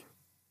somebody.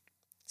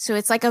 So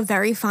it's like a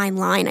very fine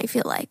line, I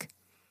feel like.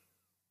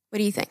 What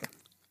do you think?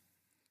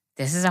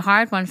 This is a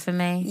hard one for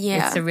me.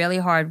 Yeah. It's a really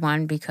hard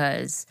one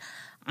because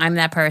I'm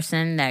that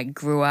person that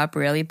grew up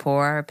really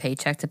poor,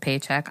 paycheck to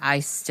paycheck.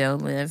 I still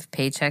live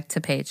paycheck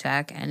to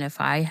paycheck. And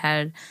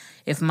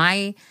if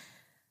my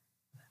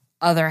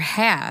other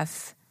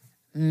half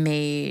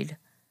made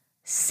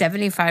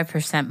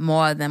 75%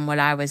 more than what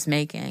I was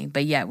making,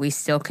 but yet we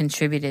still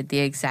contributed the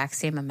exact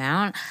same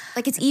amount.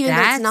 Like it's even,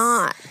 but it's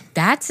not.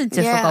 That's a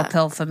difficult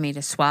pill for me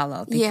to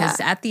swallow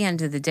because at the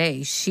end of the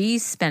day,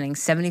 she's spending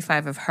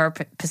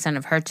 75%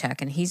 of her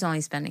check and he's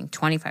only spending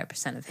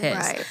 25% of his.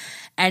 Right.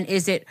 And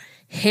is it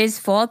his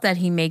fault that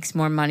he makes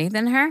more money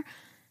than her?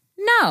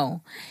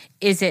 No.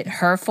 Is it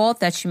her fault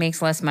that she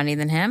makes less money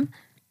than him?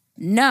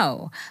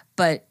 No.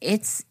 But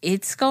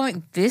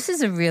this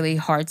is a really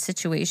hard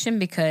situation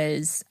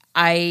because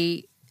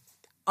I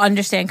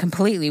understand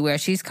completely where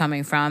she's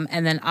coming from,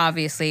 and then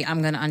obviously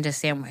I'm going to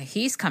understand where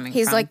he's coming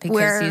from. Like,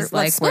 because he's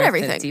like, split we're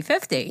everything.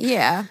 50-50.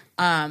 Yeah.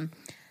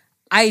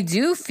 I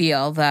do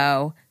feel,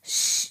 though,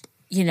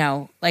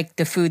 like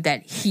the food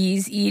that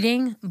he's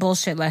eating,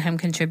 bullshit, let him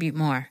contribute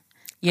more.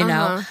 You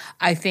know?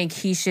 I think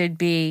he should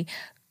be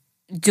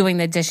doing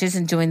the dishes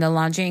and doing the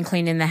laundry and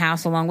cleaning the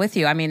house along with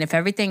you. I mean, if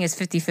everything is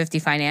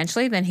 50-50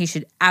 financially, then he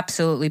should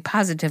absolutely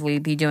positively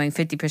be doing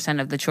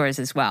 50% of the chores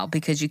as well,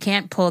 because you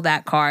can't pull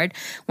that card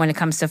when it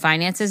comes to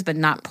finances, but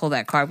not pull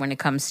that card when it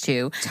comes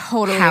to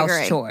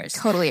house chores.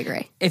 Totally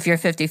agree. If you're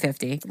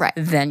 50-50, right,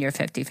 then you're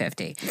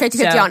 50-50.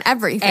 50-50 on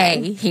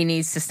everything. He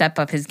needs to step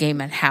up his game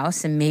at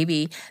house, and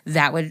maybe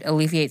that would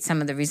alleviate some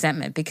of the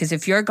resentment, because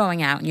if you're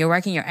going out and you're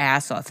working your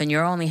ass off and you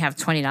only have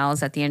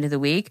 $20 at the end of the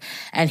week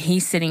and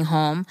he's sitting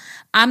home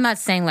I'm not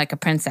saying like a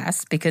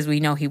princess because we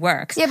know he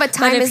works. Yeah, but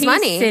time if is he's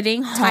money.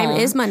 Sitting home, time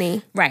is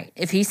money. Right.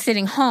 If he's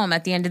sitting home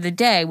at the end of the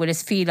day with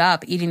his feet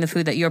up, eating the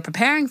food that you're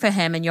preparing for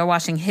him and you're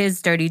washing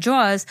his dirty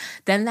drawers,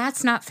 then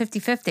that's not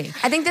 50-50.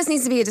 I think this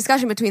needs to be a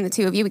discussion between the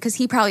two of you because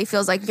he probably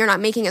feels like you're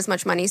not making as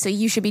much money, so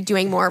you should be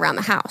doing more around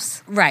the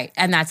house. Right.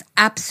 And that's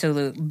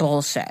absolute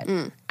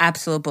bullshit.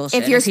 Absolute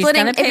bullshit. If you're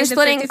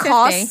splitting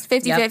costs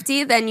 50-50,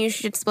 yep. then you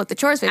should split the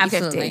chores 50-50.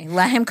 Absolutely.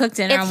 Let him cook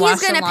dinner and wash the laundry.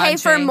 If he's going to pay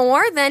for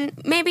more, then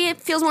maybe it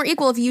feels more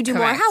equal if you do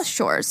Correct. more house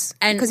chores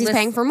And because he's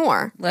paying for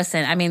more.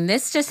 Listen, I mean,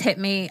 this just hit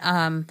me.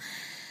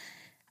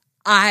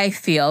 I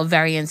feel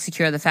very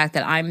insecure the fact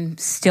that I'm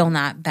still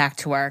not back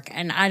to work.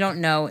 And I don't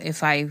know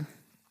if I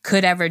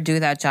could ever do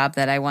that job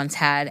that I once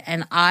had.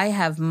 And I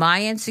have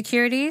my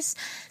insecurities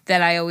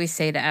that I always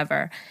say to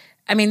Ever.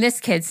 I mean, my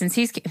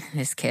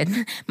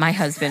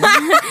husband,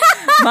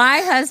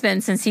 my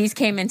husband, since he's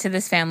came into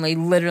this family,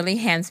 literally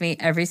hands me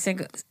every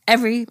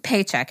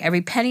paycheck,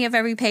 every penny of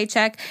every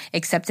paycheck,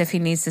 except if he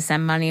needs to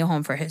send money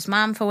home for his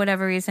mom for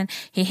whatever reason.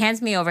 He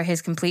hands me over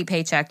his complete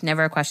paycheck,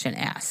 never a question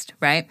asked,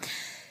 right?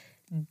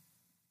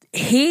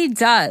 He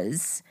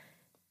does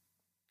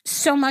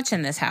so much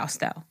in this house,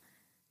 though.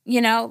 You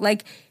know,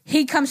 like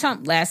he comes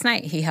home last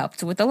night, he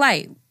helped with the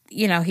light.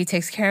 You know, he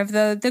takes care of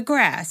the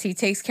grass. He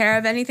takes care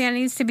of anything that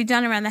needs to be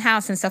done around the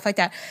house and stuff like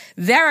that.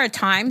 There are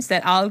times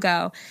that I'll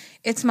go,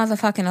 it's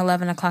motherfucking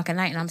 11 o'clock at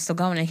night and I'm still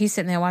going and he's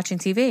sitting there watching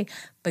TV.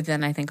 But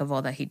then I think of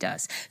all that he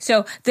does.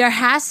 So there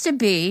has to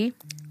be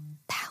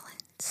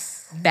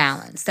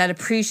balance, that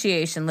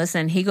appreciation.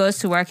 Listen, he goes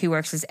to work. He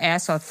works his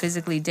ass off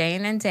physically day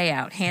in and day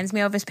out. Hands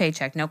me over his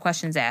paycheck. No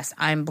questions asked.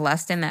 I'm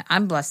blessed in that.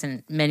 I'm blessed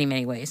in many,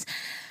 many ways.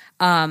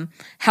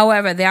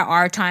 However, there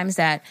are times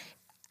that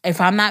if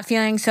I'm not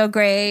feeling so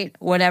great,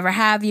 whatever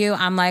have you,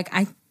 I'm like,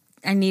 I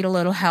need a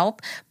little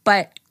help,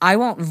 but I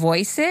won't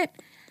voice it.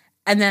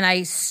 And then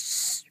I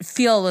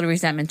feel a little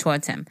resentment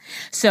towards him.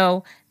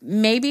 So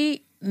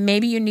maybe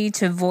you need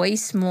to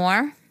voice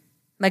more.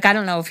 Like, I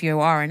don't know if you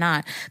are or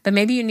not, but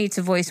maybe you need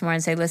to voice more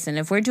and say, listen,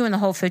 if we're doing the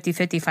whole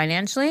 50-50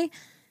 financially,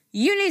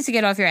 you need to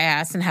get off your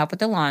ass and help with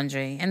the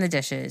laundry and the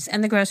dishes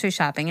and the grocery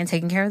shopping and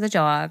taking care of the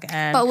dog.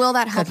 And but will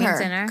that help her?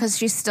 Dinner. Because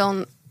she's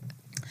still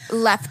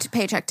left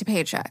paycheck to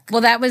paycheck.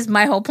 Well, that was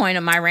my whole point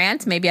of my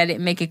rant. Maybe I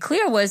didn't make it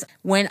clear, was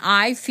when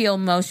I feel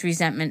most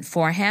resentment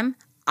for him,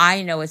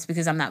 I know it's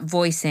because I'm not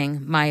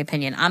voicing my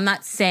opinion. I'm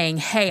not saying,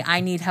 hey,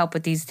 I need help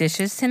with these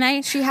dishes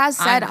tonight. She has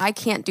said, I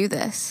can't do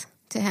this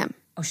to him.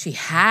 Oh, she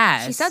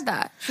has. She said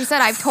that. She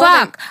said, I've told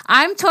him.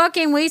 I'm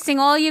talking, wasting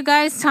all you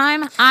guys'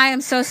 time. I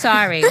am so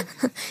sorry.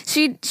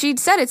 She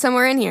said it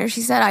somewhere in here.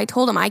 She said, I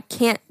told him I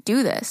can't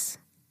do this.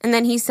 And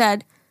then he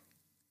said,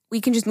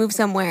 we can just move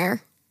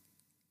somewhere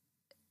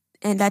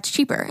and that's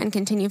cheaper and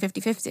continue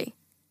 50-50.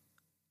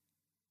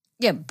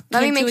 Yeah.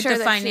 Let me make sure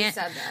that she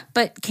said that.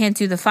 But can't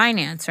do the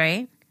finance,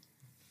 right?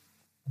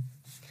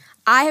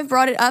 I have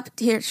brought it up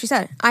here. She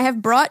said, I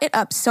have brought it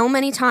up so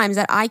many times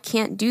that I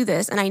can't do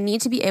this and I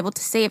need to be able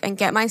to save and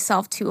get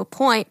myself to a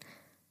point.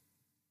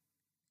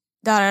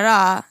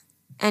 And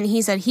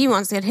he said he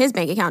wants to get his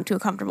bank account to a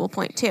comfortable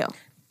point too.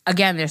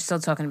 Again, they're still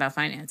talking about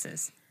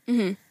finances.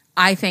 Mm-hmm.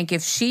 I think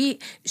if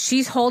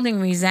she's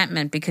holding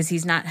resentment because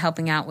he's not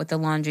helping out with the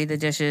laundry, the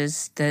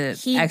dishes, the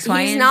X,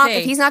 Y, and Z.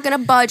 If he's not going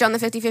to budge on the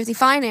 50-50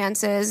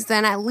 finances,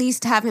 then at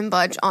least have him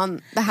budge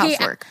on the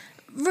housework.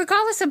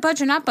 Regardless of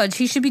budge or not budge,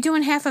 he should be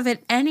doing half of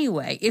it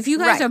anyway. If you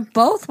guys are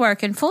both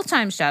working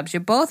full-time jobs,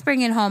 you're both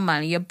bringing home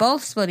money, you're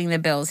both splitting the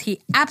bills,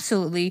 he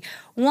absolutely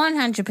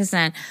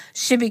 100%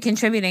 should be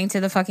contributing to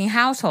the fucking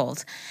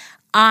household.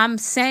 I'm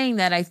saying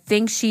that I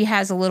think she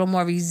has a little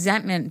more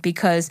resentment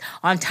because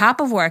on top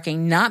of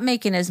working, not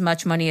making as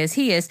much money as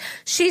he is,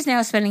 she's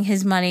now spending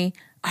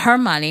her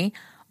money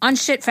on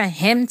shit for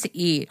him to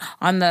eat,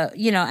 and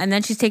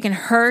then she's taking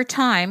her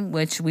time,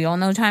 which we all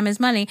know time is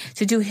money,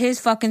 to do his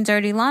fucking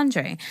dirty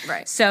laundry.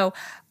 Right. So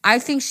I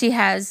think she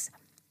has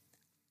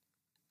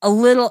a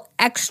little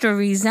extra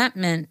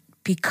resentment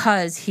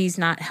because he's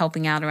not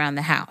helping out around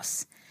the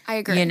house. I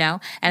agree. And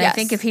I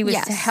think if he was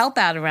to help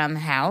out around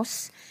the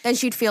house, then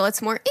she'd feel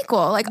it's more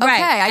equal. Like, okay,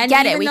 I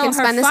get it. We can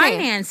spend the same.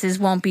 Finances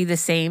won't be the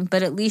same,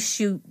 but at least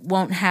you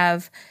won't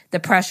have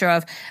the pressure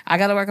of, I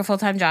got to work a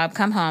full-time job,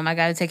 come home, I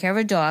got to take care of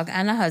a dog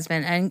and a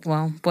husband and,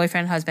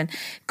 boyfriend, husband,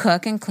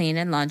 cook and clean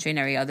and laundry and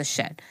every other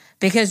shit.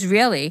 Because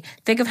really,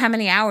 think of how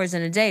many hours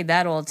in a day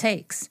that all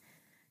takes.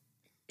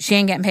 She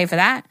ain't getting paid for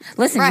that.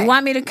 Listen, you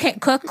want me to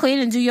cook, clean,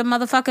 and do your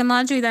motherfucking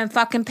laundry? Then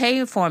fucking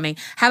pay for me.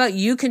 How about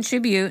you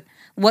contribute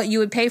what you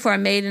would pay for a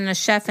maid and a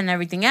chef and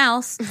everything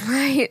else?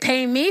 Right.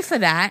 Pay me for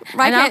that,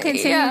 and I'll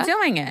continue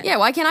doing it. Yeah,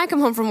 why can't I come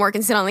home from work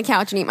and sit on the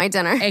couch and eat my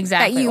dinner?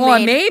 Exactly. Or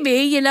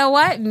maybe, you know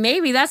what?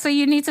 Maybe that's what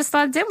you need to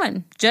start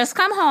doing. Just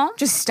come home.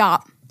 Just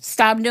stop.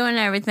 Stop doing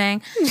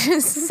everything.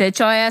 Just sit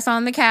your ass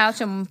on the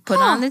couch and put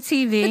on the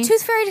TV. The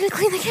Tooth Fairy didn't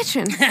clean the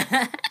kitchen.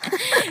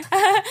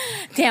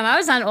 Damn, I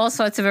was on all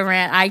sorts of a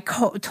rant. I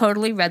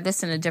totally read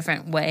this in a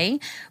different way,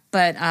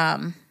 but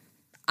I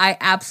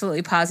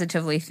absolutely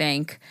positively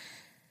think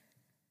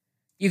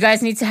You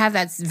guys need to have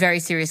that very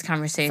serious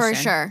conversation. For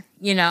sure.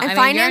 You know, and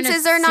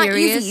finances are not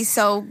easy,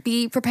 so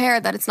be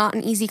prepared that it's not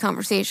an easy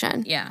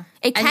conversation. Yeah.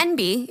 It can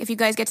be if you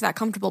guys get to that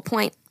comfortable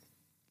point.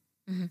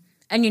 Mm-hmm.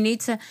 And you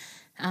need to,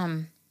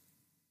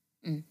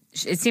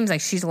 it seems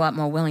like she's a lot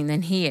more willing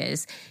than he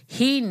is.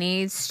 He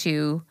needs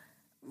to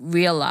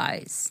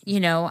realize, you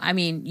know, I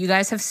mean, you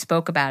guys have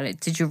spoke about it.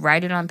 Did you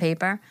write it on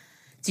paper?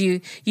 Do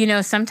you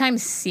know,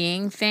 sometimes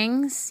seeing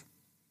things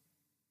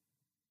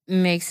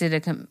makes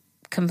it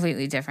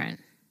completely different.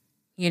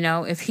 You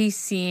know, if he's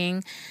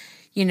seeing,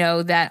 you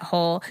know, that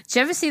whole, did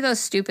you ever see those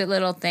stupid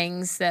little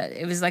things that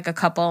it was like a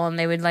couple and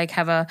they would like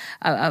have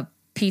a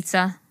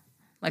pizza,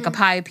 like a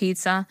pie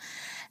pizza,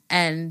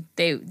 and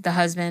the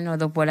husband or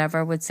the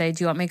whatever would say,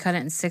 do you want me to cut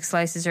it in 6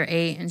 slices or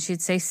 8? And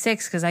she'd say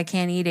 6 because I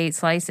can't eat 8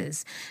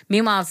 slices.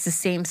 Meanwhile, it's the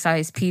same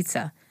size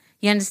pizza.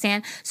 You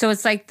understand? So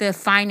it's like the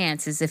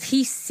finances. If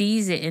he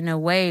sees it in a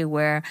way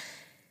where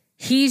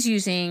he's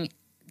using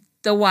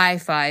the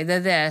Wi-Fi, the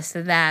this,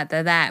 the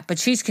that, but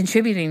she's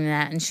contributing to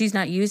that and she's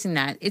not using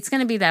that, it's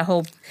going to be that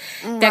whole,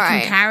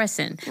 that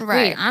comparison.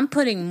 Right. Wait, I'm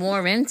putting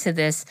more into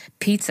this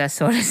pizza,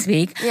 so to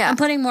speak. Yeah. I'm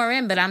putting more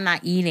in, but I'm not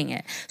eating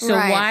it. So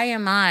why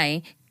am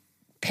I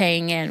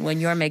paying in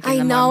when you're making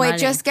the more money? It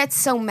just gets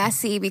so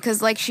messy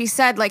because like she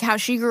said, like how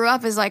she grew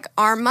up is like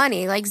our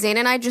money. Like Zane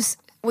and I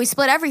we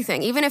split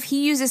everything. Even if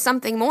he uses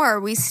something more,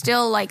 we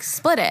still like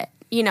split it,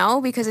 you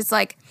know, because it's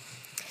like,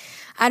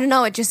 I don't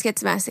know, it just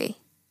gets messy.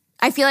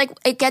 I feel like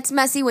it gets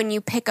messy when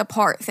you pick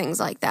apart things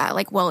like that.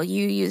 Like, well,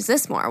 you use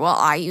this more. Well,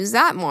 I use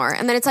that more.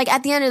 And then it's like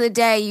at the end of the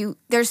day,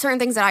 there's certain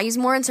things that I use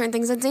more and certain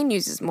things that Zane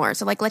uses more.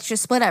 So like, let's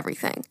just split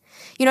everything.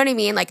 You know what I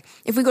mean? Like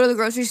if we go to the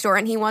grocery store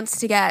and he wants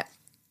to get,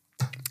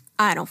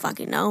 I don't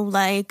fucking know,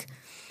 like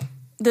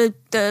the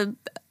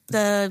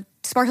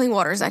sparkling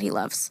waters that he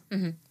loves.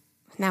 Mm-hmm.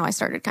 Now I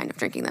started kind of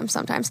drinking them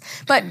sometimes.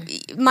 But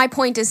my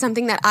point is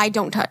something that I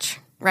don't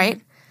touch, right?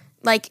 Mm-hmm.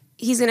 Like,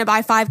 he's going to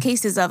buy 5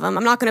 cases of them.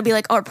 I'm not going to be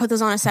like, oh, put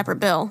those on a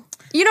separate bill.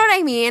 You know what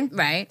I mean?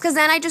 Right. Because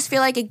then I just feel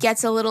like it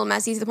gets a little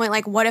messy to the point,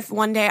 like, what if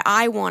one day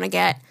I want to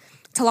get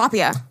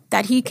tilapia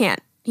that he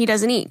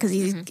doesn't eat because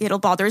it'll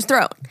bother his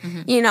throat.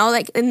 Mm-hmm. You know,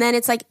 like, and then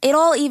it's like, it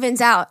all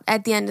evens out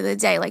at the end of the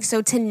day. Like,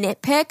 so to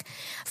nitpick,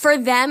 for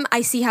them,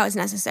 I see how it's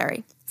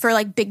necessary. For,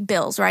 like, big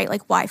bills, right?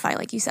 Like Wi-Fi,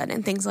 like you said,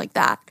 and things like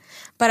that.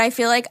 But I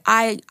feel like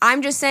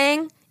I'm just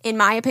saying, in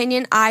my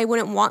opinion, I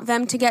wouldn't want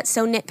them to get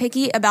so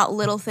nitpicky about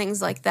little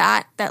things like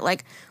that,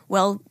 like,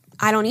 well,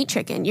 I don't eat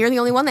chicken. You're the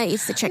only one that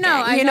eats the chicken.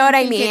 No, you know what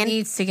I mean? It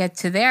needs to get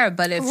to there,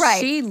 but if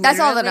she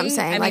that's all that I'm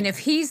saying. I mean, if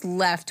he's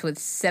left with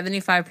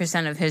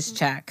 75% of his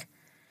check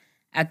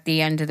at the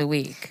end of the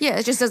week. Yeah,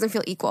 it just doesn't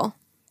feel equal.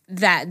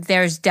 That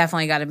there's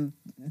definitely got to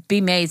be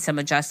made some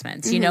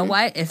adjustments. Mm-hmm. You know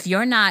what? If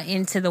you're not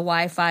into the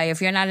Wi-Fi,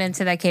 if you're not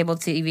into that cable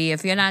TV,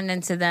 if you're not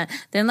into that,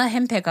 then let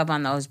him pick up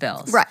on those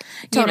bills. Right.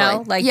 Totally. You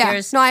know? Like,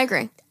 no, I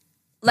agree.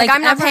 Like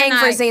I'm not paying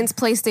for Zane's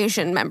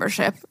PlayStation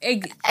membership. You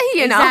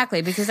know?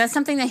 Exactly, because that's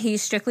something that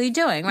he's strictly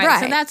doing, right?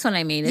 So that's what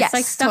I mean. It's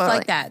like stuff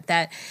like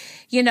that,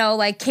 you know,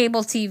 like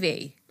cable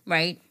TV,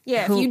 right?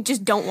 Yeah, if you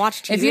just don't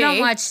watch TV. If you don't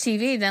watch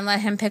TV, then let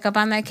him pick up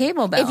on that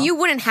cable bill. If you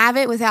wouldn't have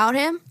it without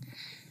him,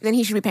 then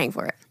he should be paying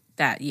for it.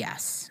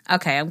 Yes.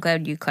 Okay, I'm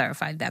glad you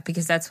clarified that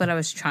because that's what I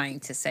was trying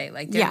to say.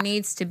 Like, there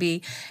needs to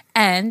be,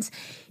 and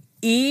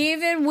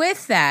even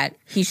with that,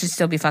 he should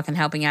still be fucking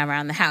helping out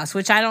around the house,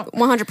 which I don't...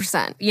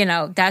 100%. You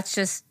know, that's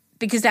just...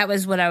 Because that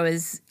was what I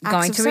was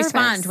going to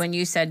respond when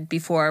you said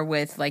before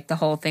with, like, the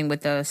whole thing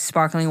with the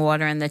sparkling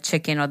water and the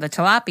chicken or the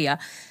tilapia.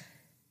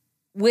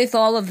 With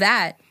all of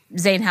that,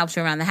 Zane helps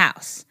you around the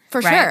house.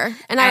 For sure.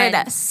 And I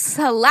would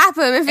slap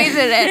him if he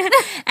did it.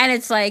 And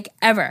it's like,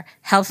 ever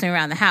helps me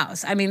around the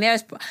house. I mean,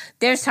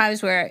 there's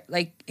times where,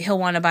 like, he'll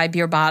want to buy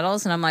beer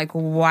bottles, and I'm like,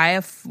 why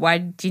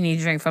do you need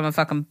to drink from a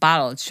fucking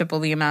bottle? It's triple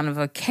the amount of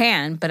a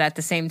can, but at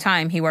the same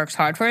time, he works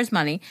hard for his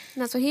money.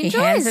 And that's what he enjoys.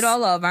 He hands it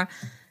all over.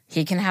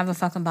 He can have a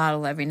fucking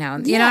bottle every now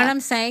and then. You know what I'm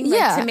saying? Like,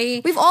 yeah. To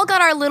me, we've all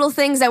got our little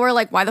things that we're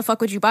like, why the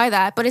fuck would you buy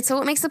that? But it's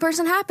what makes the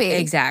person happy.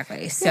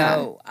 Exactly.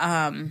 So,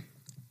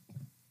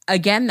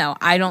 again, though,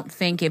 I don't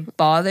think it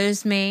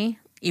bothers me,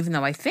 even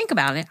though I think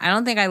about it. I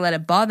don't think I let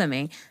it bother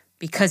me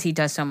because he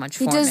does so much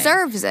for me. He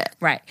deserves it.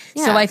 Right.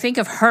 Yeah. So I think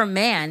if her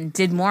man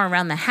did more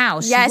around the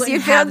house, yes, she you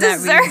wouldn't feel have that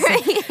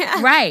deserving.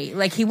 reason. Right.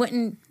 Like, he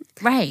wouldn't...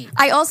 Right.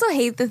 I also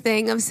hate the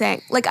thing of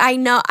saying, like, I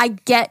know, I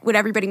get what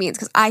everybody means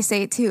because I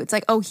say it too. It's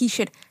like, oh, he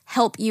should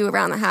help you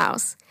around the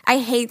house. I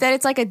hate that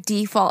it's like a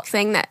default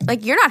thing that,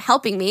 like, you're not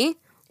helping me.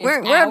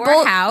 We're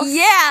our house.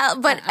 Yeah,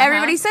 but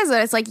everybody says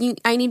that. It's like,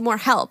 I need more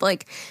help.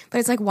 Like,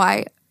 but it's like,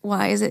 why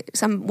is it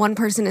one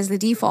person is the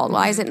default?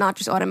 Why is it not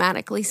just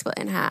automatically split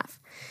in half?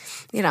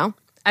 You know?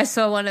 I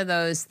saw one of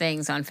those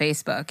things on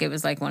Facebook. It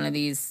was like one of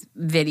these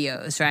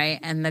videos, right?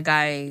 And the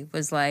guy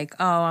was like,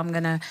 oh, I'm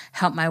going to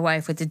help my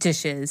wife with the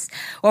dishes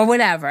or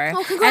whatever.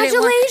 Oh,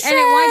 congratulations. And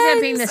it winds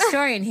up being the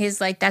story. And he's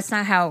like, that's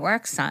not how it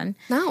works, son.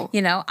 No.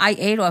 You know, I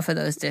ate off of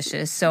those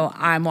dishes, so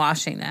I'm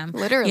washing them.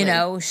 Literally. You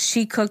know,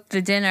 she cooked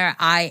the dinner,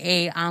 I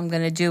ate, I'm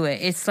going to do it.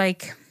 It's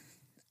like,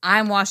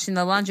 I'm washing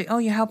the laundry. Oh,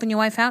 you're helping your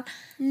wife out?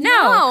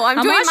 No, I'm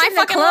doing my washing the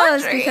fucking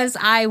clothes laundry. because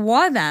I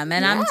wore them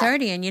and I'm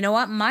dirty. And you know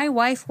what? My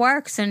wife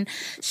works and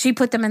she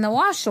put them in the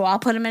wash, so I'll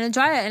put them in a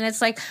dryer. And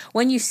it's like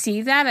when you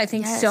see that, I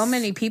think so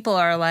many people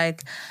are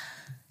like,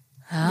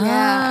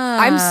 yeah,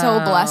 I'm so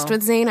blessed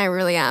with Zane. I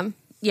really am.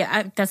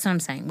 Yeah, that's what I'm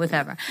saying.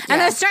 Whatever. And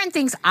there's certain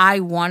things I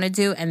want to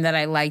do and that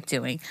I like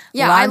doing.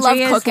 Yeah,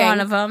 laundry I love cooking. is one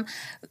of them.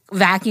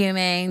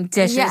 Vacuuming,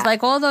 dishes,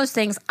 like all those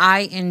things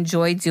I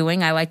enjoy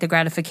doing. I like the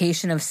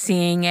gratification of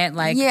seeing it,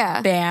 like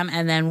bam,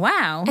 and then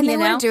wow. And they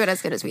wouldn't do it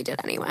as good as we did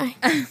anyway.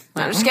 No,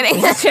 I'm just kidding.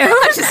 I'm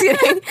just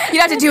kidding.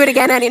 You'd have to do it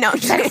again any no.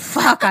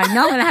 Fuck, I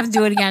know I'm gonna have to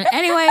do it again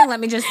anyway.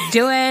 Let me just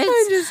do it.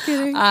 I'm just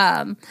kidding.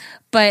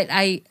 But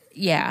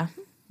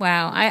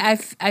wow.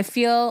 I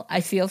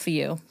feel for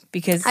you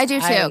because I do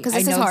too. Because I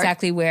this know is hard.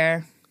 exactly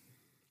where.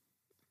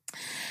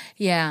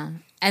 Yeah,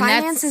 and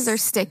finances are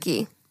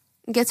sticky.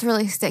 It gets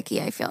really sticky,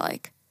 I feel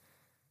like.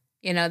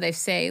 You know, they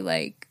say,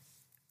 like,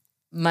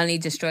 money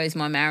destroys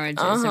more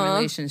marriages and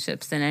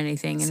relationships than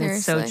anything. And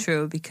Seriously. it's so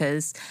true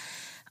because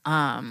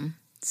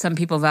some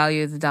people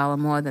value the dollar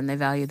more than they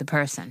value the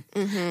person.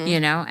 Mm-hmm. You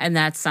know? And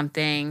that's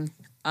something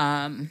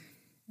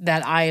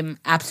that I'm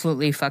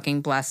absolutely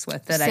fucking blessed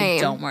with, that I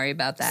don't worry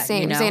about that.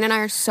 Same. You know? Zane and I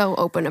are so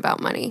open about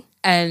money.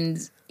 And,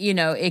 you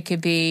know, it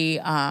could be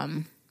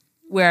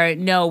where,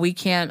 no, we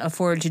can't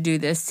afford to do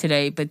this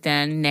today, but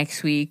then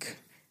next week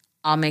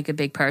I'll make a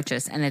big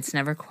purchase and it's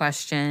never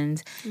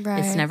questioned.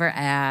 Right. It's never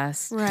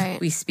asked. Right.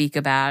 We speak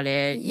about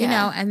it, you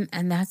know, and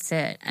that's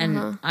it.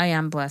 And I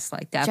am blessed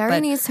like that. Jerry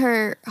needs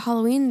her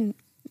Halloween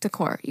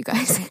decor, you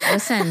guys.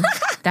 Listen,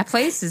 that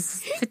place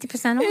is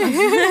 50%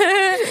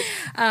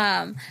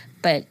 off.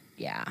 But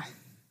yeah.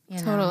 You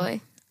know,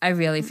 Totally. I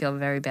really feel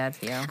very bad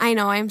for you. I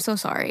know, I'm so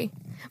sorry.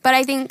 But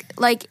I think,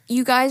 like,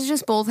 you guys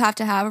just both have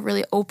to have a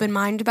really open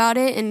mind about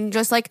it. And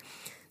just, like,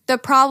 the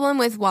problem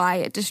with why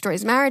it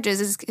destroys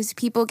marriages is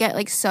people get,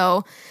 like,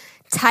 so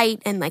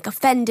tight and, like,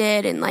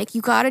 offended. And, like,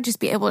 you got to just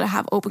be able to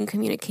have open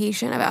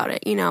communication about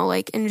it, you know,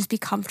 like, and just be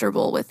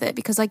comfortable with it.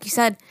 Because, like you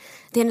said,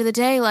 at the end of the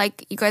day,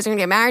 like, you guys are going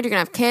to get married, you're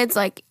going to have kids.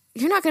 Like,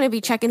 you're not going to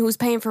be checking who's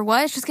paying for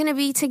what. It's just going to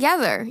be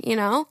together, you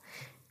know?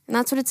 And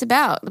that's what it's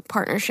about, the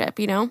partnership,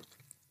 you know?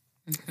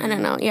 Mm-hmm. I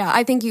don't know. Yeah,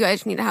 I think you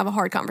guys need to have a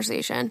hard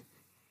conversation.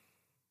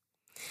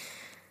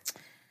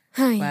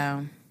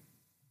 Wow.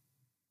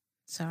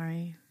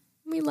 Sorry.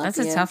 We love That's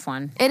you. a tough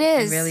one. It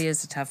is. It really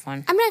is a tough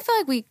one. I mean, I feel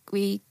like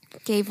we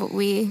gave what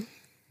we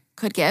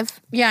could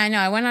give. Yeah, I know.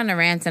 I went on a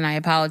rant and I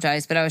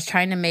apologized, but I was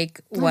trying to make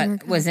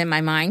what was in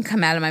my mind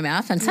come out of my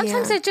mouth. And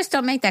sometimes I just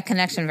don't make that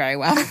connection very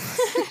well.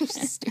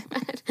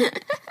 Stupid.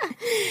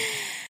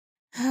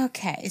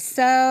 Okay,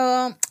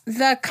 so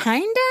the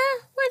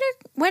kinda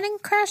wedding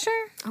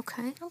crasher.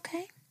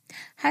 Okay.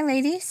 Hi,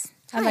 ladies.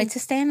 I'd like to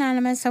stay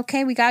anonymous.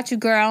 Okay, we got you,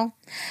 girl.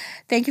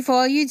 Thank you for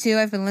all you do.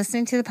 I've been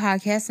listening to the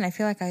podcast, and I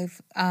feel like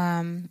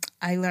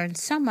I learned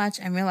so much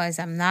and realized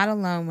I'm not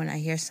alone when I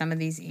hear some of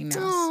these emails.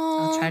 Aww.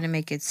 I'll try to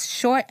make it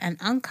short and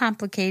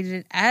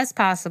uncomplicated as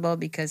possible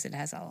because it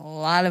has a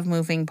lot of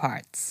moving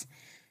parts.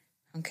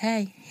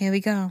 Okay, here we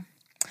go.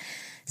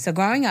 So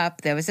growing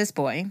up, there was this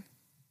boy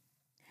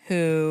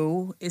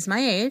who is my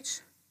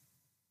age.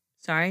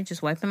 Sorry,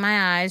 just wiping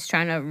my eyes,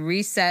 trying to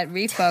reset,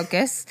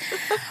 refocus,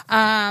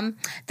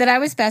 that I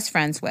was best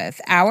friends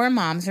with. Our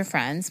moms are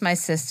friends. My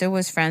sister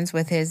was friends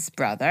with his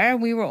brother.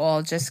 We were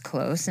all just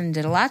close and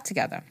did a lot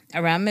together.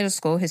 Around middle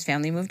school, his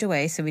family moved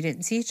away, so we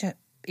didn't see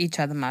each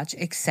other much,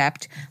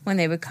 except when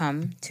they would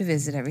come to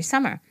visit every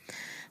summer.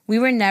 We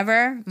were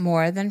never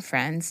more than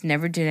friends,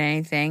 never did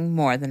anything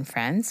more than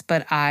friends,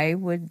 but I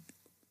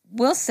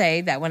will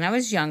say that when I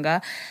was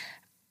younger,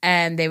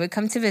 and they would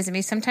come to visit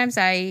me, sometimes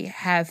I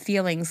have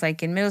feelings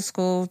like in middle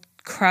school,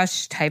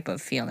 crush type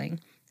of feeling.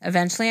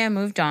 Eventually I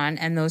moved on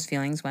and those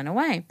feelings went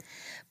away.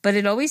 But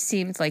it always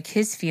seemed like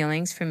his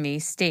feelings for me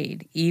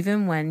stayed,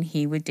 even when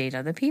he would date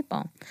other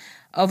people.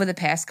 Over the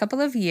past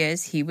couple of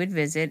years, he would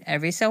visit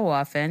every so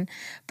often,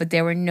 but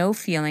there were no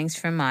feelings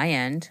from my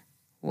end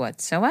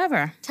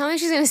whatsoever. Tell me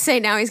she's going to say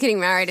now he's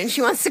getting married and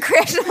she wants to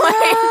crash the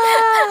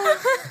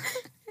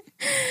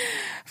wedding.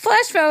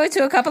 Flash forward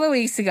to a couple of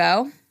weeks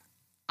ago.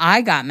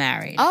 I got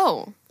married.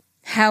 Oh.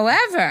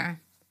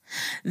 However,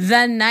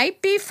 the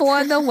night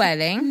before the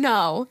wedding,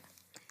 No.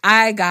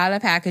 I got a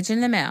package in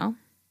the mail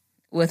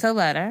with a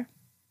letter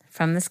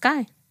from this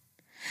guy.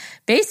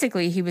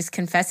 Basically, he was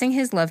confessing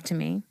his love to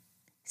me,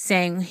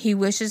 saying he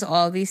wishes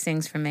all these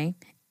things for me.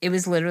 It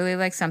was literally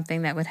like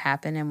something that would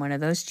happen in one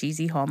of those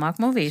cheesy Hallmark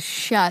movies.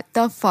 Shut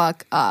the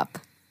fuck up.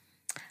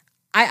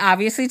 I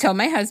obviously told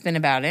my husband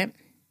about it,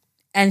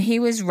 and he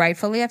was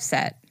rightfully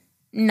upset.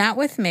 Not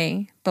with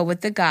me, but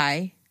with this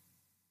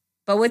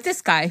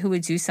guy who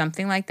would do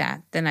something like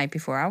that the night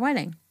before our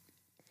wedding.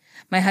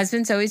 My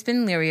husband's always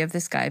been leery of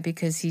this guy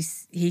because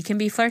he can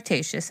be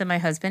flirtatious, and my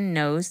husband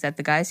knows that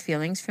the guy's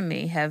feelings for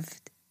me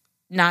have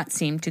not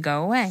seemed to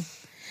go away.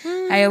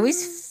 I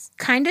always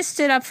kind of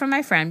stood up for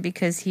my friend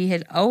because he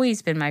had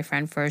always been my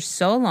friend for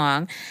so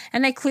long,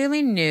 and I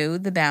clearly knew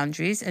the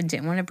boundaries and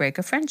didn't want to break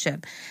a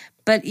friendship.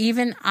 But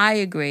even I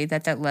agree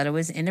that letter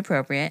was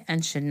inappropriate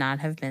and should not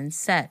have been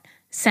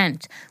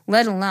sent,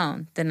 let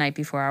alone the night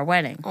before our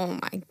wedding. Oh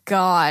my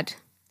God.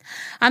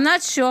 I'm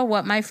not sure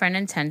what my friend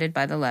intended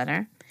by the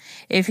letter.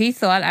 If he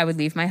thought I would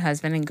leave my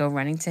husband and go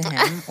running to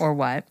him or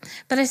what,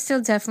 but I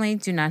still definitely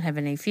do not have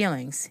any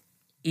feelings,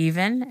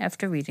 even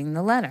after reading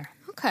the letter.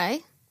 Okay.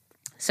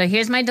 So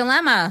here's my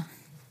dilemma.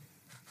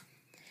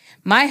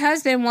 My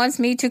husband wants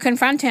me to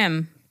confront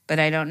him, but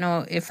I don't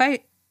know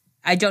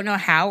I don't know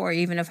how or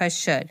even if I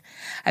should.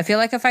 I feel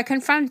like if I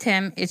confront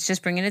him, it's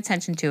just bringing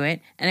attention to it,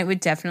 and it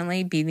would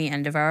definitely be the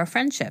end of our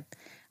friendship.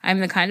 I'm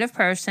the kind of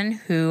person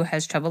who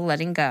has trouble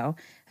letting go,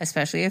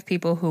 especially of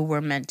people who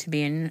were meant to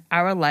be in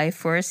our life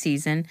for a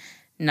season,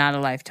 not a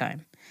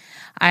lifetime.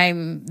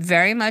 I'm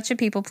very much a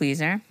people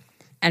pleaser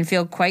and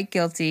feel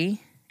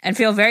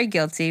very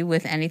guilty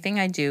with anything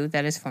I do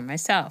that is for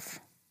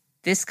myself.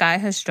 This guy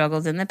has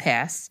struggled in the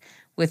past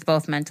with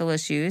both mental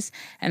issues,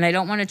 and I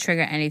don't want to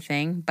trigger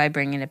anything by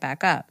bringing it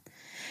back up.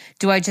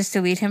 Do I just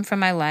delete him from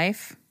my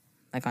life,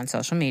 like on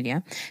social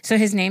media, so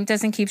his name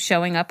doesn't keep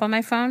showing up on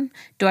my phone?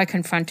 Do I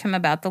confront him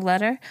about the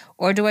letter,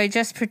 or do I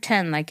just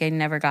pretend like I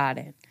never got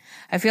it?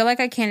 I feel like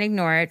I can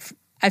ignore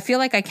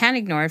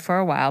it for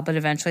a while, but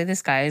eventually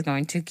this guy is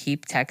going to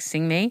keep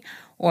texting me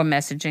or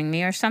messaging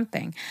me or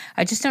something.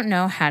 I just don't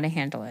know how to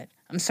handle it.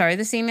 I'm sorry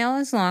this email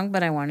is long,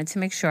 but I wanted to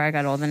make sure I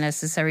got all the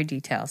necessary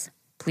details.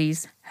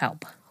 Please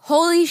help.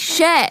 Holy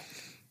shit.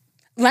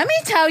 Let me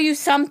tell you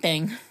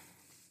something.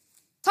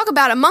 Talk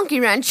about a monkey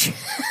wrench.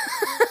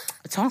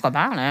 Talk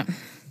about it.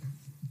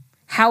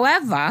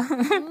 However,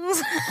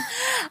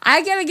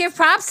 I gotta give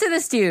props to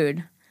this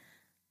dude.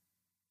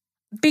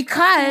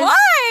 Because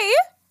why?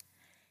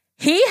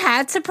 He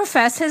had to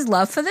profess his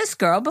love for this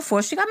girl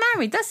before she got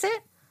married. That's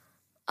it.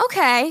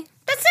 Okay.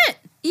 That's it.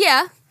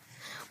 Yeah.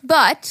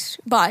 But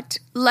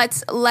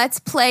let's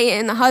play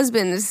in the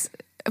husband's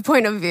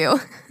point of view.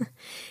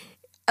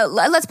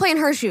 Let's play in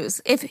her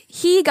shoes. If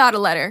he got a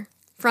letter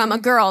from a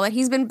girl that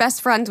he's been best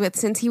friends with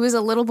since he was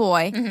a little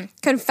boy,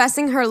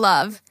 confessing her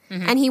love,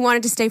 and he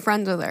wanted to stay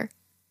friends with her,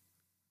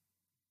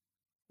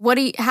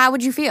 how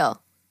would you feel?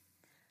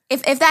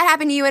 If that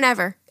happened to you and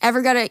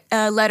ever got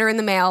a letter in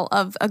the mail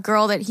of a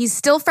girl that he's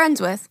still friends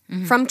with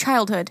from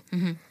childhood?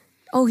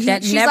 Oh,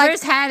 she's never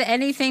had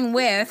anything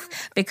with,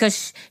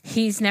 because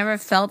he's never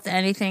felt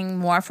anything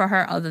more for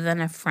her other than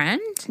a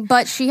friend.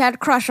 But she had a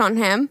crush on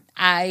him.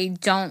 I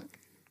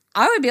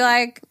would be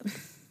like,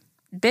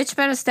 bitch,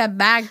 better step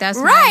back. That's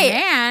my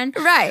man.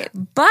 Right.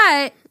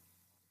 But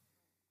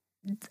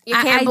you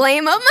can't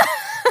blame him.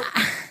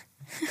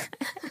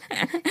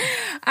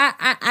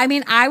 I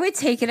mean, I would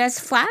take it as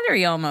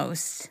flattery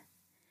almost.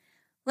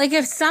 Like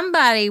if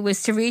somebody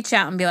was to reach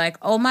out and be like,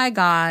 oh my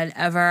God,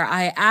 Ever,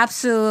 I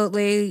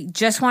absolutely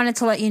just wanted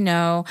to let you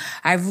know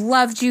I've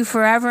loved you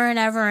forever and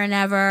ever and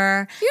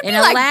ever. You'd be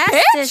like,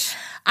 bitch?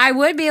 I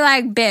would be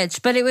like,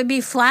 bitch, but it would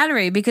be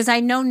flattery because I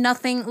know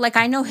nothing, like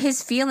I know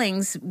his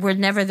feelings were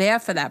never there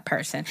for that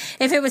person.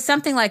 If it was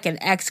something like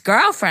an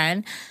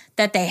ex-girlfriend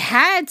that they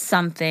had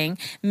something,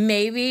 I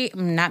would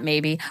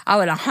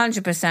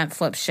 100%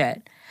 flip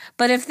shit.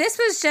 But if this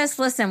was just,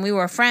 listen, we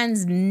were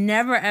friends,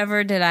 never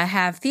ever did I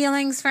have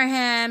feelings for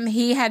him.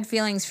 He had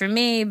feelings for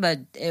me, but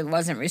it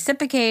wasn't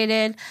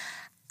reciprocated.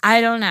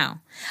 I don't know.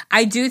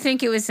 I do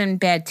think it was in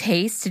bad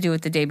taste to do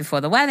it the day before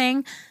the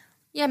wedding.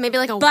 Yeah, maybe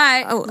like a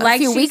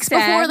few weeks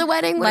before the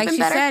wedding would have been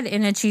better. Like she said,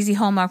 in a cheesy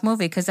Hallmark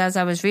movie, because as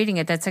I was reading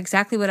it, that's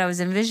exactly what I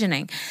was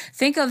envisioning.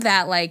 Think of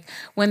that, like,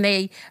 when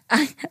they,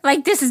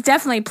 like, this is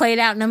definitely played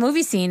out in a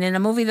movie scene, in a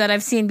movie that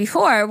I've seen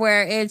before,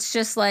 where it's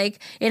just like,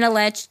 in a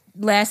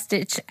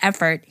last-ditch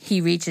effort, he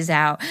reaches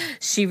out.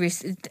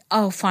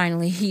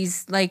 Finally,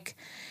 he's like...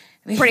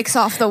 breaks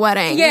off the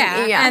wedding.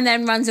 Yeah, and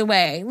then runs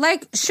away.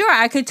 Like, sure,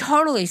 I could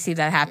totally see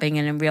that happening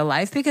in real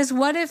life, because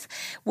what if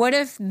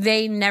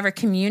they never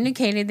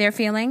communicated their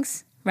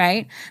feelings,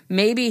 right?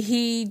 Maybe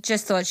he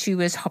just thought she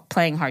was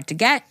playing hard to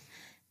get.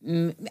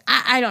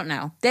 I don't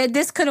know.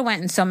 This could have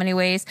went in so many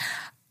ways.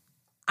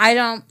 I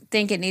don't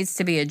think it needs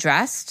to be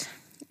addressed.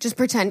 Just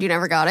pretend you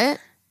never got it?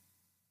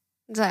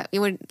 Is that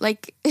you would,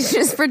 like,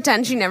 just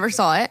pretend she never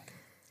saw it?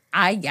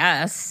 I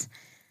guess.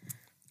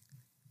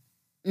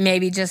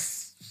 Maybe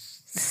just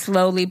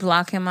slowly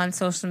block him on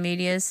social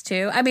medias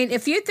too. I mean,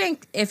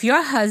 if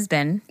your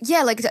husband...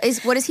 Yeah, like,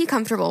 what is he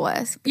comfortable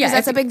with? Because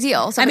that's a big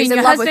deal. Somebody's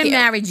your husband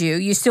married you.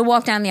 You still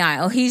walk down the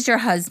aisle. He's your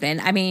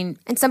husband. I mean...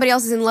 And somebody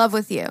else is in love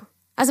with you.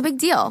 That's a big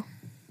deal.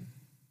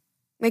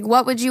 Like,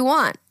 what would you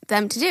want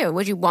them to do?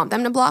 Would you want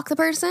them to block the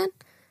person?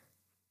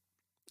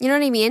 You know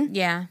what I mean?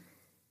 Yeah.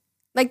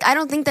 Like, I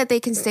don't think that they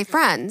can stay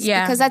friends.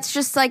 Yeah. Because that's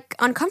just, like,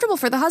 uncomfortable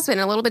for the husband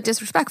and a little bit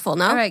disrespectful,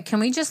 no? All right, can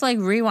we just, like,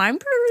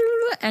 rewind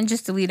and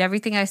just delete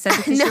everything I said?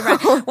 Because you're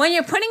right. When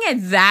you're putting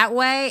it that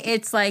way,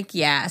 it's like,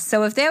 yeah.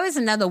 So if there was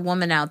another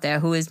woman out there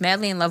who is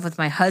madly in love with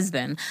my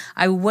husband,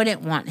 I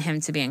wouldn't want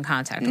him to be in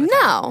contact with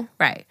her.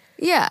 Right.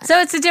 Yeah. So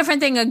it's a different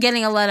thing of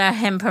getting a letter,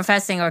 him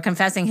professing or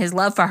confessing his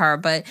love for her,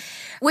 but...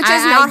 Which is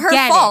not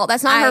her fault.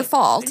 That's not her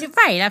fault.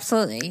 Right,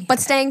 absolutely. But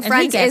staying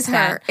friends is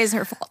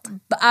her fault.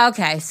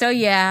 Okay, so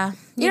yeah...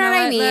 You know what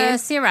I mean?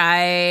 Liz, you're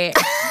right.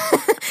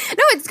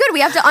 No, it's good.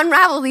 We have to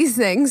unravel these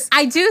things.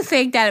 I do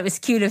think that it was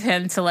cute of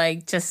him to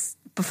like just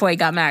before he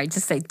got married,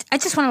 just say, I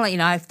just want to let you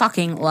know I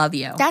fucking love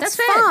you. That's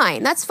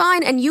fine. That's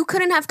fine. And you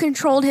couldn't have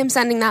controlled him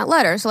sending that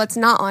letter, so it's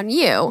not on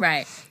you.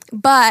 Right.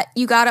 But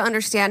you got to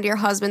understand your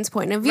husband's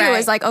point of view Right.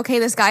 is like, okay,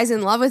 this guy's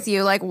in love with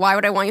you. Like, why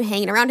would I want you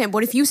hanging around him?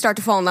 What if you start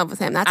to fall in love with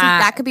him?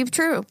 That could be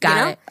true.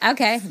 Got it.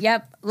 Okay.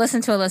 Yep.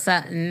 Listen to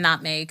Alyssa,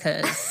 not me,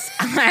 because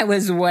I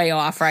was way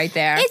off right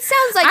there. It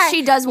sounds like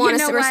she does want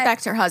to what?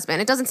 respect her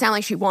husband. It doesn't sound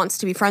like she wants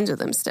to be friends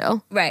with him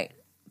still. Right.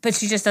 But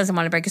she just doesn't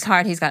want to break his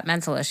heart. He's got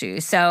mental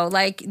issues. So,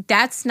 like,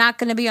 that's not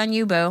going to be on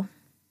you, boo.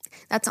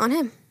 That's on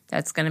him.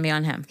 That's going to be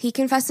on him. He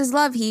confessed his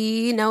love.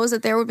 He knows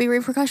that there would be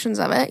repercussions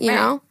of it, you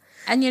know?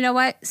 And you know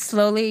what?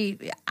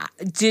 Slowly,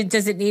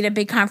 does it need a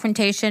big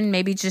confrontation?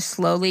 Maybe just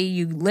slowly.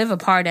 You live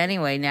apart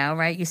anyway now,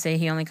 right? You say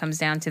he only comes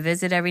down to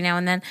visit every now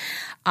and then.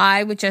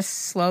 I would just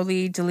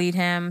slowly delete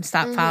him,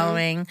 stop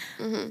following.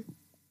 Mm-hmm.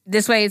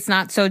 This way it's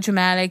not so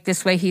dramatic.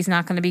 This way he's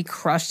not going to be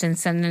crushed and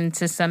sent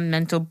into some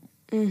mental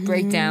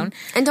breakdown.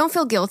 And don't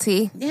feel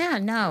guilty. Yeah,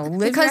 no.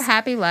 Live your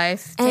happy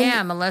life.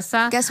 Damn,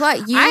 Melissa. Guess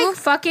what? I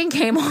fucking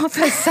came off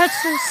as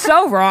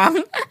so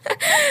wrong.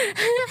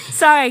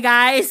 Sorry,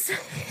 guys.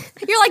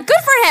 You're like, good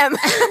for him.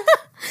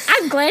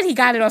 I'm glad he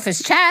got it off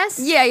his chest.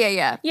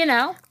 Yeah. You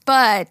know?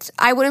 But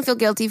I wouldn't feel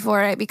guilty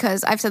for it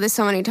because I've said this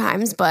so many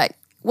times, but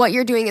what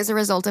you're doing is a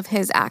result of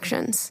his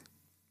actions.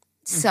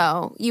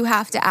 So you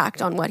have to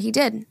act on what he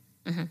did.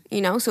 You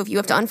know, so if you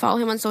have to unfollow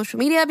him on social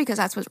media because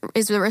that's what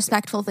is the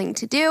respectful thing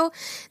to do,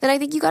 then I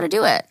think you got to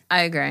do it.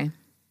 I agree.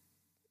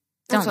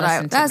 That's what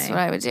I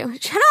would do.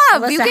 Shut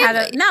up! You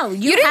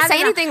didn't say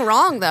anything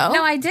wrong though.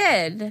 No, I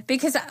did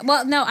because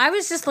I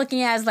was just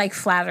looking at it as like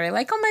flattery,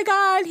 like oh my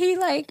god, he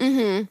like.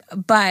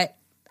 But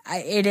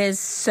it is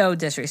so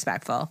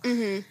disrespectful.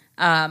 He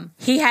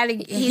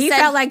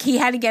felt like he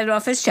had to get it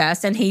off his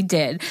chest, and he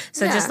did.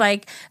 So just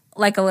like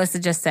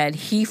Alyssa just said,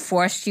 he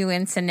forced you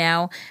into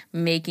now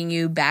making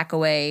you back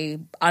away,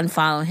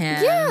 unfollow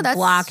him,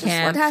 block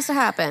him. What has to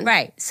happen,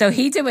 right? So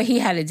he did what he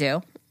had to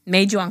do.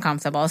 Made you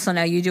uncomfortable, so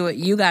now you do what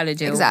you got to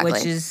do,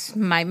 which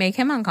might make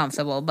him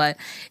uncomfortable, but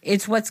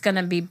it's what's going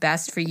to be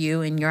best for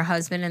you and your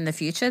husband in the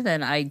future.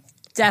 Then I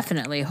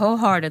definitely,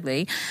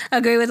 wholeheartedly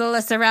agree with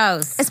Alyssa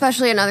Rose.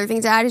 Especially another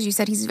thing to add is you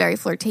said he's very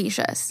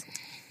flirtatious,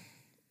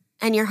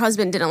 and your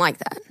husband didn't like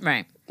that,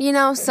 right? You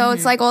know, so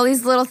it's like all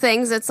these little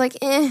things. It's like,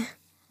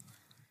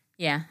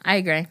 Yeah, I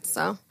agree.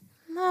 So,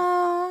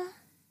 no,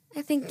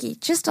 I think you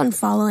just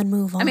unfollow and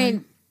move on. I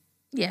mean,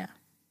 yeah.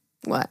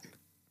 What?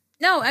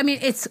 No, I mean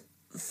it's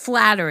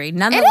flattery.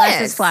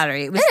 Nonetheless, it's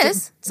flattery. It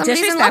is.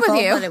 Somebody's in love with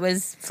you. But it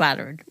was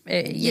flattered.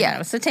 You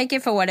know, so take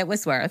it for what it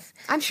was worth.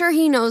 I'm sure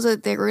he knows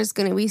that there is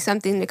going to be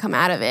something to come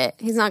out of it.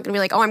 He's not going to be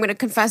like, oh, I'm going to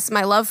confess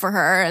my love for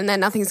her and then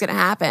nothing's going to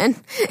happen.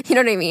 You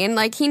know what I mean?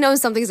 Like, he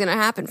knows something's going to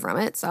happen from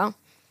it. So, all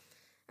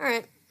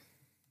right.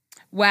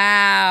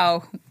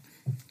 Wow.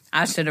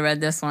 I should have read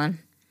this one.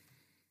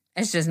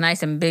 It's just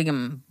nice and big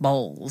in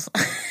bowls.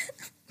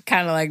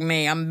 Kind of like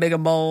me. I'm big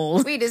in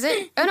bowls. Wait, is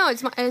it? Oh, no,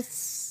 it's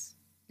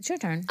your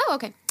turn. Oh,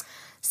 okay.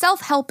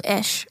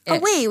 Self-help-ish. Oh,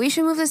 wait, we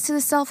should move this to the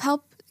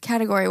self-help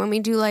category when we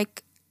do,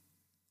 like,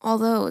 all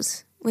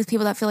those with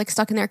people that feel, like,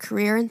 stuck in their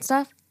career and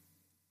stuff.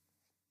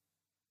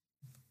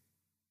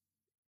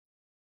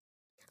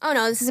 Oh,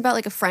 no, this is about,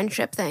 like, a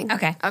friendship thing.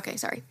 Okay,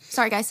 sorry.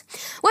 Sorry, guys.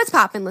 What's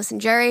poppin'? Listen,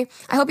 Jerry,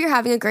 I hope you're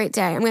having a great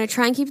day. I'm going to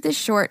try and keep this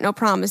short, no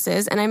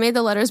promises, and I made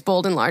the letters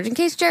bold and large in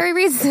case Jerry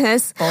reads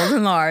this. Bold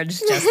and large,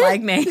 just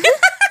like me.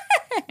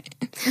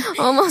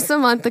 Almost a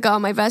month ago,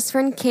 my best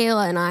friend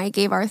Kayla and I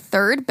gave our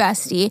third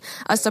bestie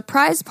a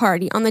surprise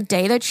party on the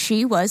day that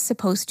she was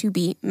supposed to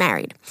be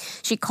married.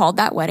 She called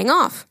that wedding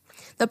off.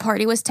 The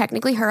party was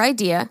technically her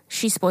idea.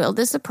 She spoiled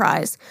the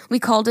surprise. We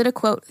called it a,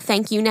 quote,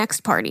 thank you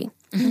next party.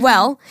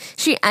 Well,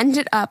 she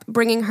ended up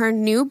bringing her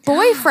new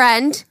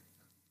boyfriend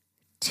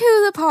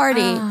to the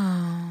party.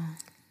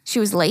 She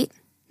was late,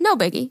 no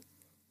biggie,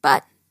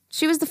 but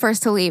she was the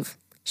first to leave.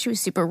 She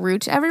was super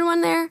rude to everyone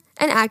there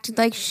and acted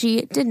like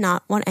she did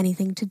not want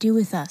anything to do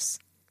with us.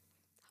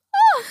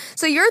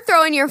 So you're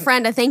throwing your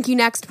friend a thank you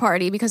next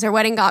party because her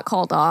wedding got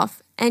called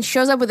off and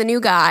shows up with a new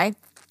guy.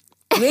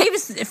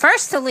 Leaves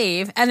first to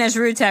leave and is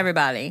rude to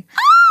everybody.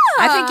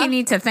 I think you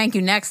need to thank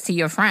you next to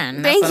your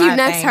friend. Thank you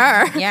next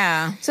her.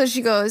 Yeah. So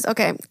she goes,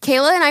 okay,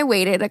 Kayla and I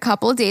waited a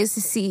couple of days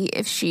to see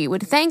if she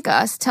would thank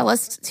us, tell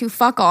us to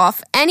fuck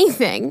off,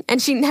 anything. And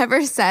she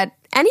never said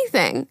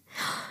anything.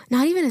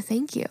 Not even a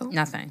thank you.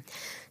 Nothing.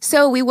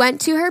 So we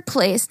went to her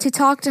place to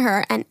talk to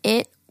her, and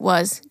it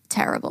was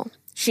terrible.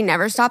 She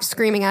never stopped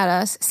screaming at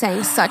us,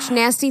 saying such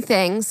nasty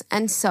things,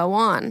 and so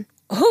on.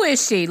 Who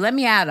is she? Let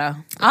me at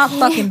her. I'll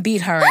fucking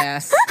beat her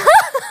ass.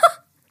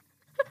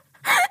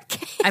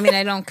 I mean,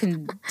 I don't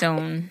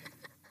condone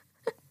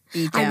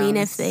beat downs. I mean,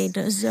 if they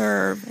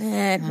deserve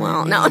it.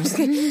 Well, no, I'm just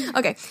kidding.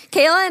 Okay,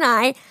 Kayla and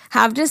I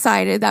have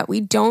decided that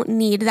we don't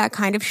need that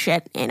kind of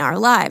shit in our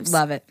lives.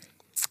 Love it.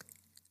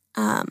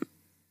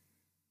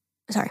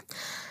 Sorry.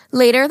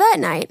 Later that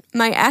night,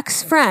 my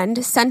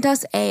ex-friend sent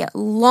us a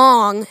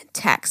long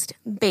text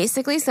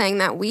basically saying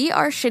that we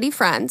are shitty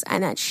friends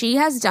and that she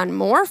has done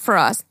more for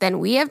us than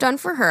we have done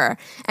for her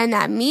and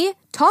that me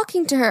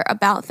talking to her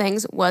about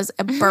things was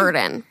a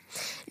burden.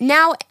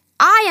 Now,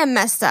 I am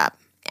messed up.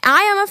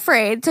 I am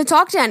afraid to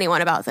talk to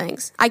anyone about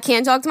things. I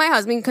can't talk to my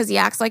husband because he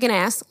acts like an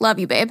ass. Love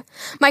you, babe.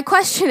 My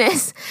question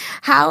is,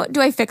 how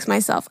do I fix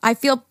myself? I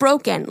feel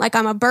broken, like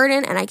I'm a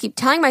burden, and I keep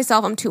telling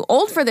myself I'm too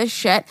old for this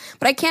shit,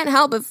 but I can't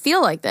help but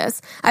feel like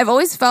this. I've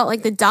always felt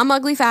like the dumb,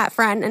 ugly, fat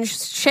friend and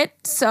shit.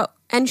 So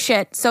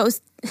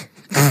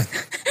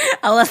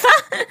Alyssa?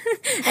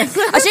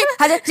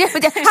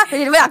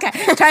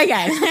 Okay, try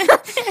again.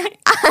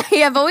 I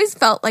have always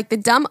felt like the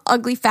dumb,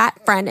 ugly,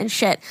 fat friend and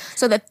shit.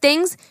 So the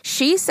things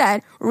she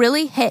said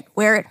really hit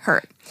where it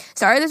hurt.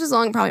 Sorry this was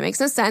long, it probably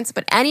makes no sense,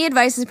 but any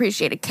advice is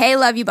appreciated. Kay,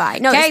 love you, bye.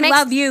 No, Kay, this makes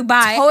love you,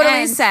 bye.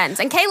 totally sense.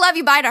 And Kay, love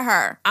you, bye to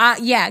her.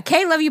 Yeah,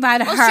 Kay, love you, bye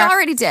to her. Well, she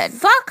already did.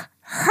 Fuck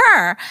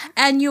her.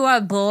 And you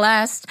are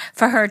blessed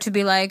for her to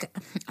be like,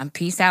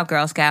 peace out,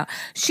 Girl Scout.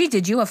 She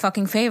did you a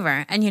fucking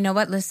favor. And you know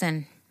what?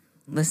 Listen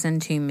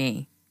to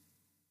me.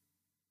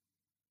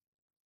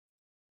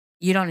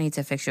 You don't need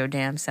to fix your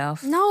damn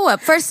self. No,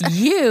 at first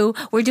you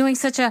were doing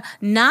such a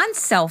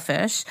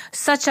non-selfish,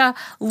 such a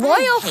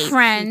loyal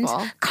friend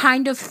people.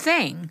 kind of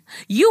thing.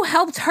 You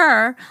helped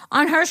her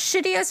on her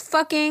shittiest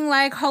fucking,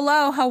 like,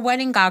 hello, her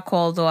wedding got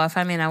called off.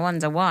 I mean, I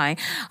wonder why.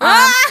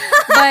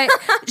 But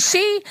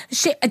she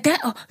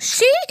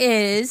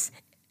is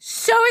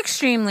so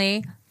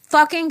extremely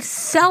fucking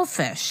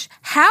selfish.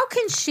 How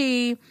can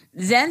she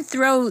then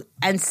throw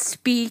and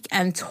speak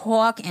and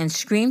talk and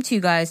scream to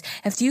you guys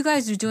if you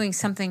guys are doing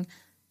something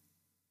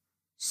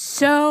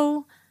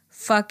so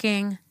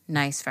fucking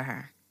nice for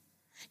her?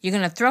 You're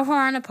going to throw her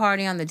on a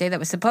party on the day that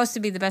was supposed to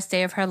be the best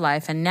day of her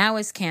life and now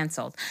is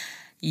canceled.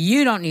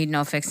 You don't need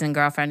no fixing,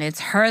 girlfriend. It's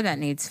her that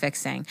needs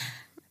fixing.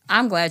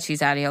 I'm glad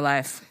she's out of your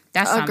life.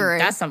 That's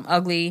some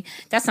ugly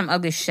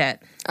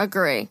shit.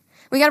 Agree.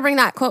 We got to bring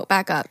that quote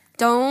back up.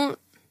 Don't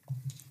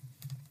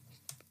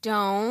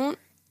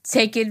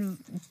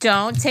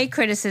take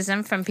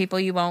criticism from people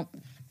you won't.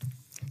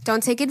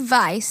 Don't take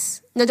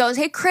advice. No, don't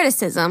take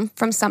criticism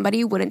from somebody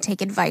you wouldn't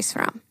take advice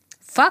from.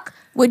 Fuck.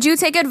 Would you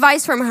take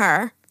advice from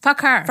her?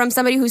 Fuck her. From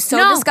somebody who's so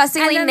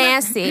disgustingly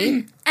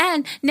nasty.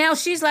 And now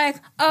she's like,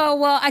 oh,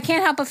 well, I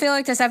can't help but feel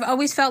like this. I've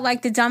always felt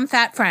like the dumb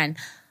fat friend.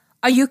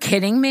 Are you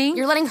kidding me?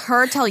 You're letting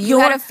her tell you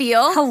how to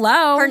feel?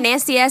 Hello? Her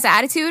nasty ass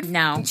attitude?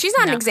 No. She's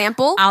not an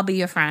example. I'll be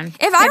your friend.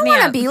 If I don't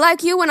want to be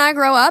like you when I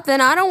grow up, then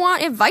I don't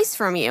want advice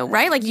from you,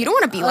 right? Like, you don't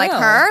want to be like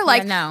her.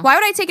 Like, why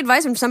would I take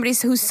advice from somebody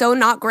who's so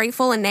not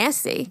grateful and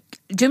nasty?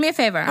 Do me a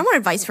favor. I don't want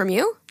advice from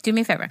you. Do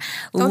me a favor.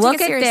 Don't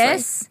take it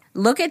seriously.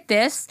 Look at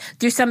this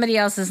through somebody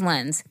else's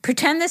lens.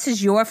 Pretend this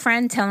is your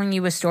friend telling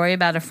you a story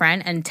about a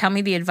friend and tell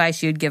me the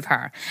advice you'd give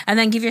her. And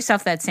then give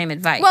yourself that same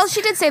advice. Well,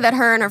 she did say that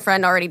her and her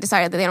friend already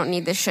decided that they don't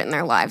need this shit in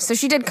their lives. So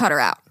she did cut her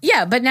out.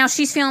 Yeah, but now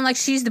she's feeling like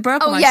she's the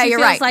broken one. Yeah, she you're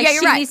feels right. like Yeah,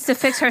 you're she right. needs to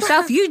fix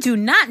herself. You do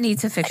not need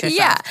to fix yourself.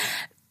 Yeah.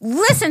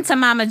 Listen to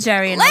Mama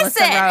Jerry and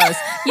Alyssa Rose.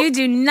 You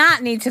do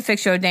not need to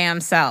fix your damn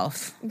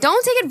self.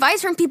 Don't take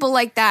advice from people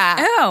like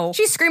that. Ew.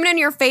 She's screaming in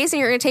your face and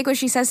you're going to take what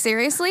she says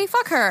seriously?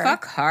 Fuck her.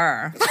 Fuck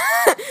her.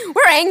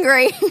 We're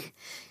angry.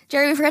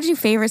 Jerry, we forgot to do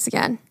favorites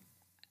again.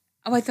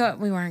 Oh, I thought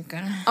we weren't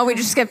gonna. Oh, we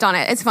just skipped on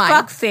it. It's fine.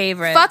 Fuck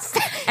favorites.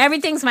 Fuck.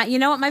 Everything's my. You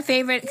know what my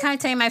favorite? Can I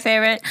tell you my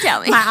favorite?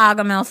 Tell me. My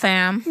Agahmil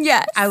fam.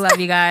 Yes. I love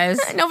you guys.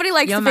 Nobody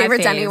likes You're the my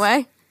favorites fave.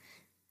 anyway.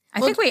 I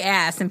think we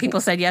asked and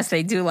people said yes,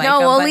 they do like No,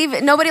 them. we'll but leave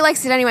it. Nobody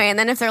likes it anyway. And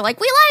then if they're like,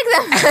 we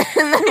like them,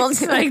 and then we'll do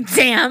It's like,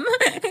 damn.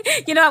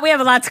 You know what? We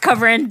have a lot to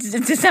cover in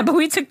December.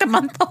 We took the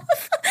month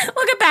off.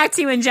 We'll get back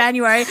to you in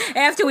January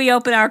after we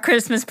open our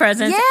Christmas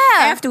presents.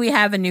 Yeah. After we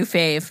have a new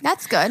fave.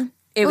 That's good.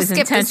 It was skip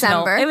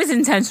intentional. December. It was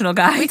intentional,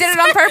 guys. We did it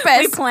on purpose.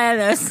 We planned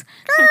this.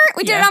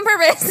 We did it on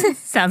purpose.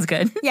 Sounds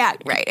good. Yeah,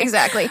 right.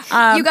 Exactly.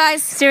 You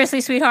guys.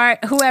 Seriously,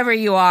 sweetheart, whoever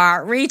you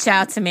are, reach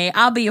out to me.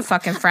 I'll be your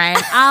fucking friend.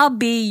 I'll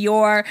be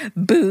your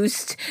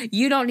boost.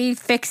 You don't need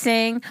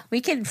fixing.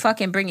 We can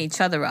fucking bring each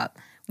other up.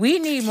 We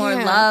need more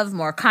love,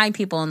 more kind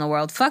people in the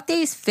world. Fuck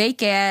these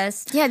fake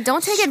ass. Yeah,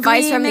 don't take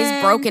advice from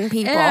these broken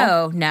people.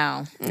 Oh,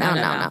 no.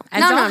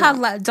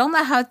 And don't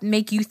let her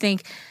make you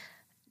think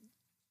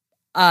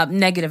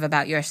negative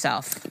about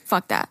yourself.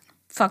 Fuck that.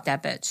 Fuck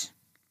that bitch.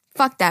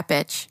 Fuck that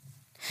bitch.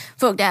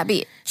 Fuck that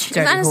bitch. Is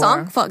Dirty that a whore.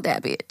 song? Fuck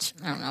that bitch.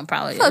 I don't know,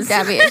 probably Fuck is.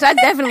 that bitch. That's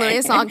definitely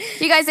a song.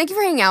 You guys, thank you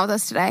for hanging out with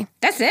us today.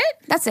 That's it?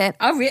 That's it.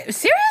 Oh,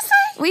 seriously?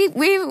 We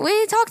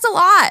talked a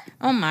lot.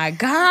 Oh, my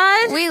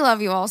God. We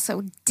love you all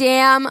so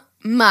damn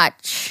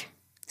much.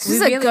 This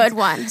is a good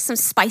one. Some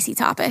spicy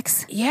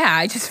topics. Yeah,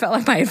 I just felt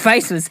like my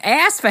advice was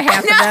ass for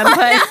half of them.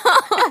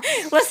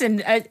 But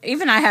listen,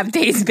 even I have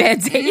days,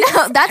 bad days.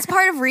 No, that's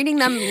part of reading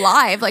them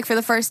live, like for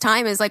the first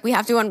time, is like we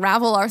have to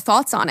unravel our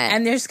thoughts on it.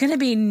 And there's going to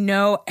be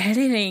no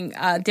editing.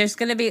 There's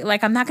going to be,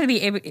 like, I'm not going to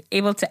be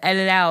able to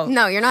edit out.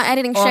 No, you're not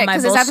editing shit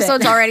because this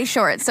episode's already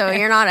short, so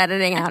you're not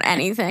editing out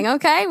anything,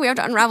 okay? We have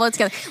to unravel it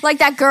together. Like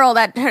that girl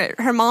that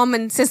her mom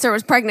and sister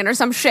was pregnant or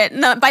some shit,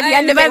 and by the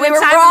end of it, we were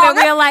wrong.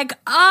 We were like,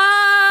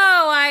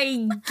 oh,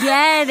 I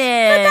get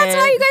it. But that's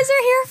what you guys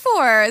are here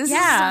for. This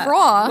is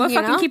raw. We're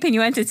fucking keeping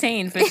you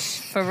entertained,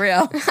 for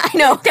real. I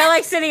know. They're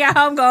like sitting at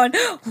home going,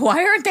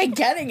 why aren't they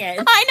getting it?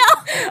 I know.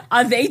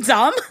 Are they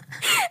dumb? And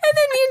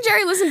then me and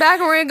Jerry listen back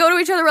and we're going to go to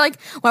each other. We're like,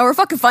 wow, we're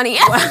fucking funny.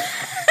 So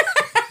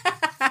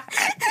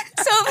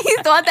if you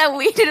thought that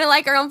we didn't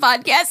like our own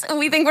podcast,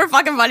 we think we're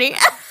fucking funny.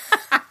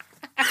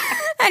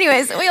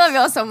 Anyways, we love you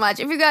all so much.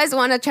 If you guys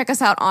want to check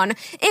us out on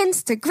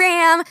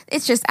Instagram,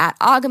 it's just at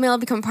Agahmil.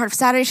 Become part of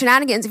Saturday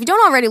Shenanigans. If you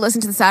don't already listen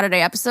to the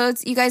Saturday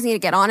episodes, you guys need to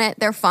get on it.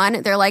 They're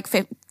fun. They're like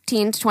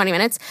 15 to 20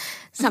 minutes.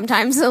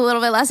 Sometimes a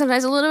little bit less,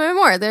 sometimes a little bit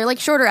more. They're like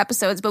shorter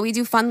episodes, but we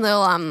do fun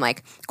little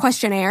like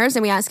questionnaires,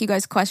 and we ask you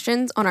guys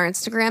questions on our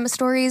Instagram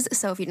stories.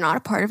 So if you're not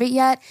a part of it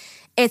yet,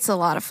 it's a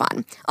lot of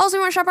fun. Also,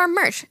 we want to shop our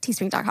merch,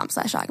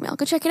 teespring.com/Agahmil.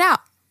 Go check it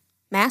out.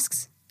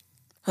 Masks,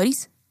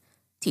 hoodies,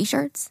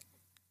 t-shirts,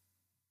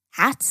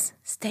 hats,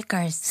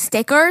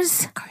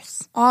 stickers,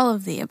 all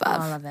of the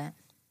above. All of it.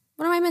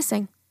 What am I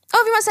missing? Oh,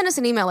 if you want to send us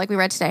an email like we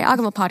read today,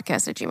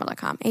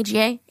 agahmilpodcast@gmail.com.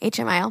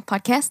 AGAHMIL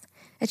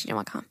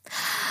podcast@gmail.com.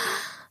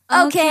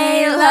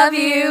 Okay, love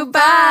you.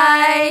 Bye.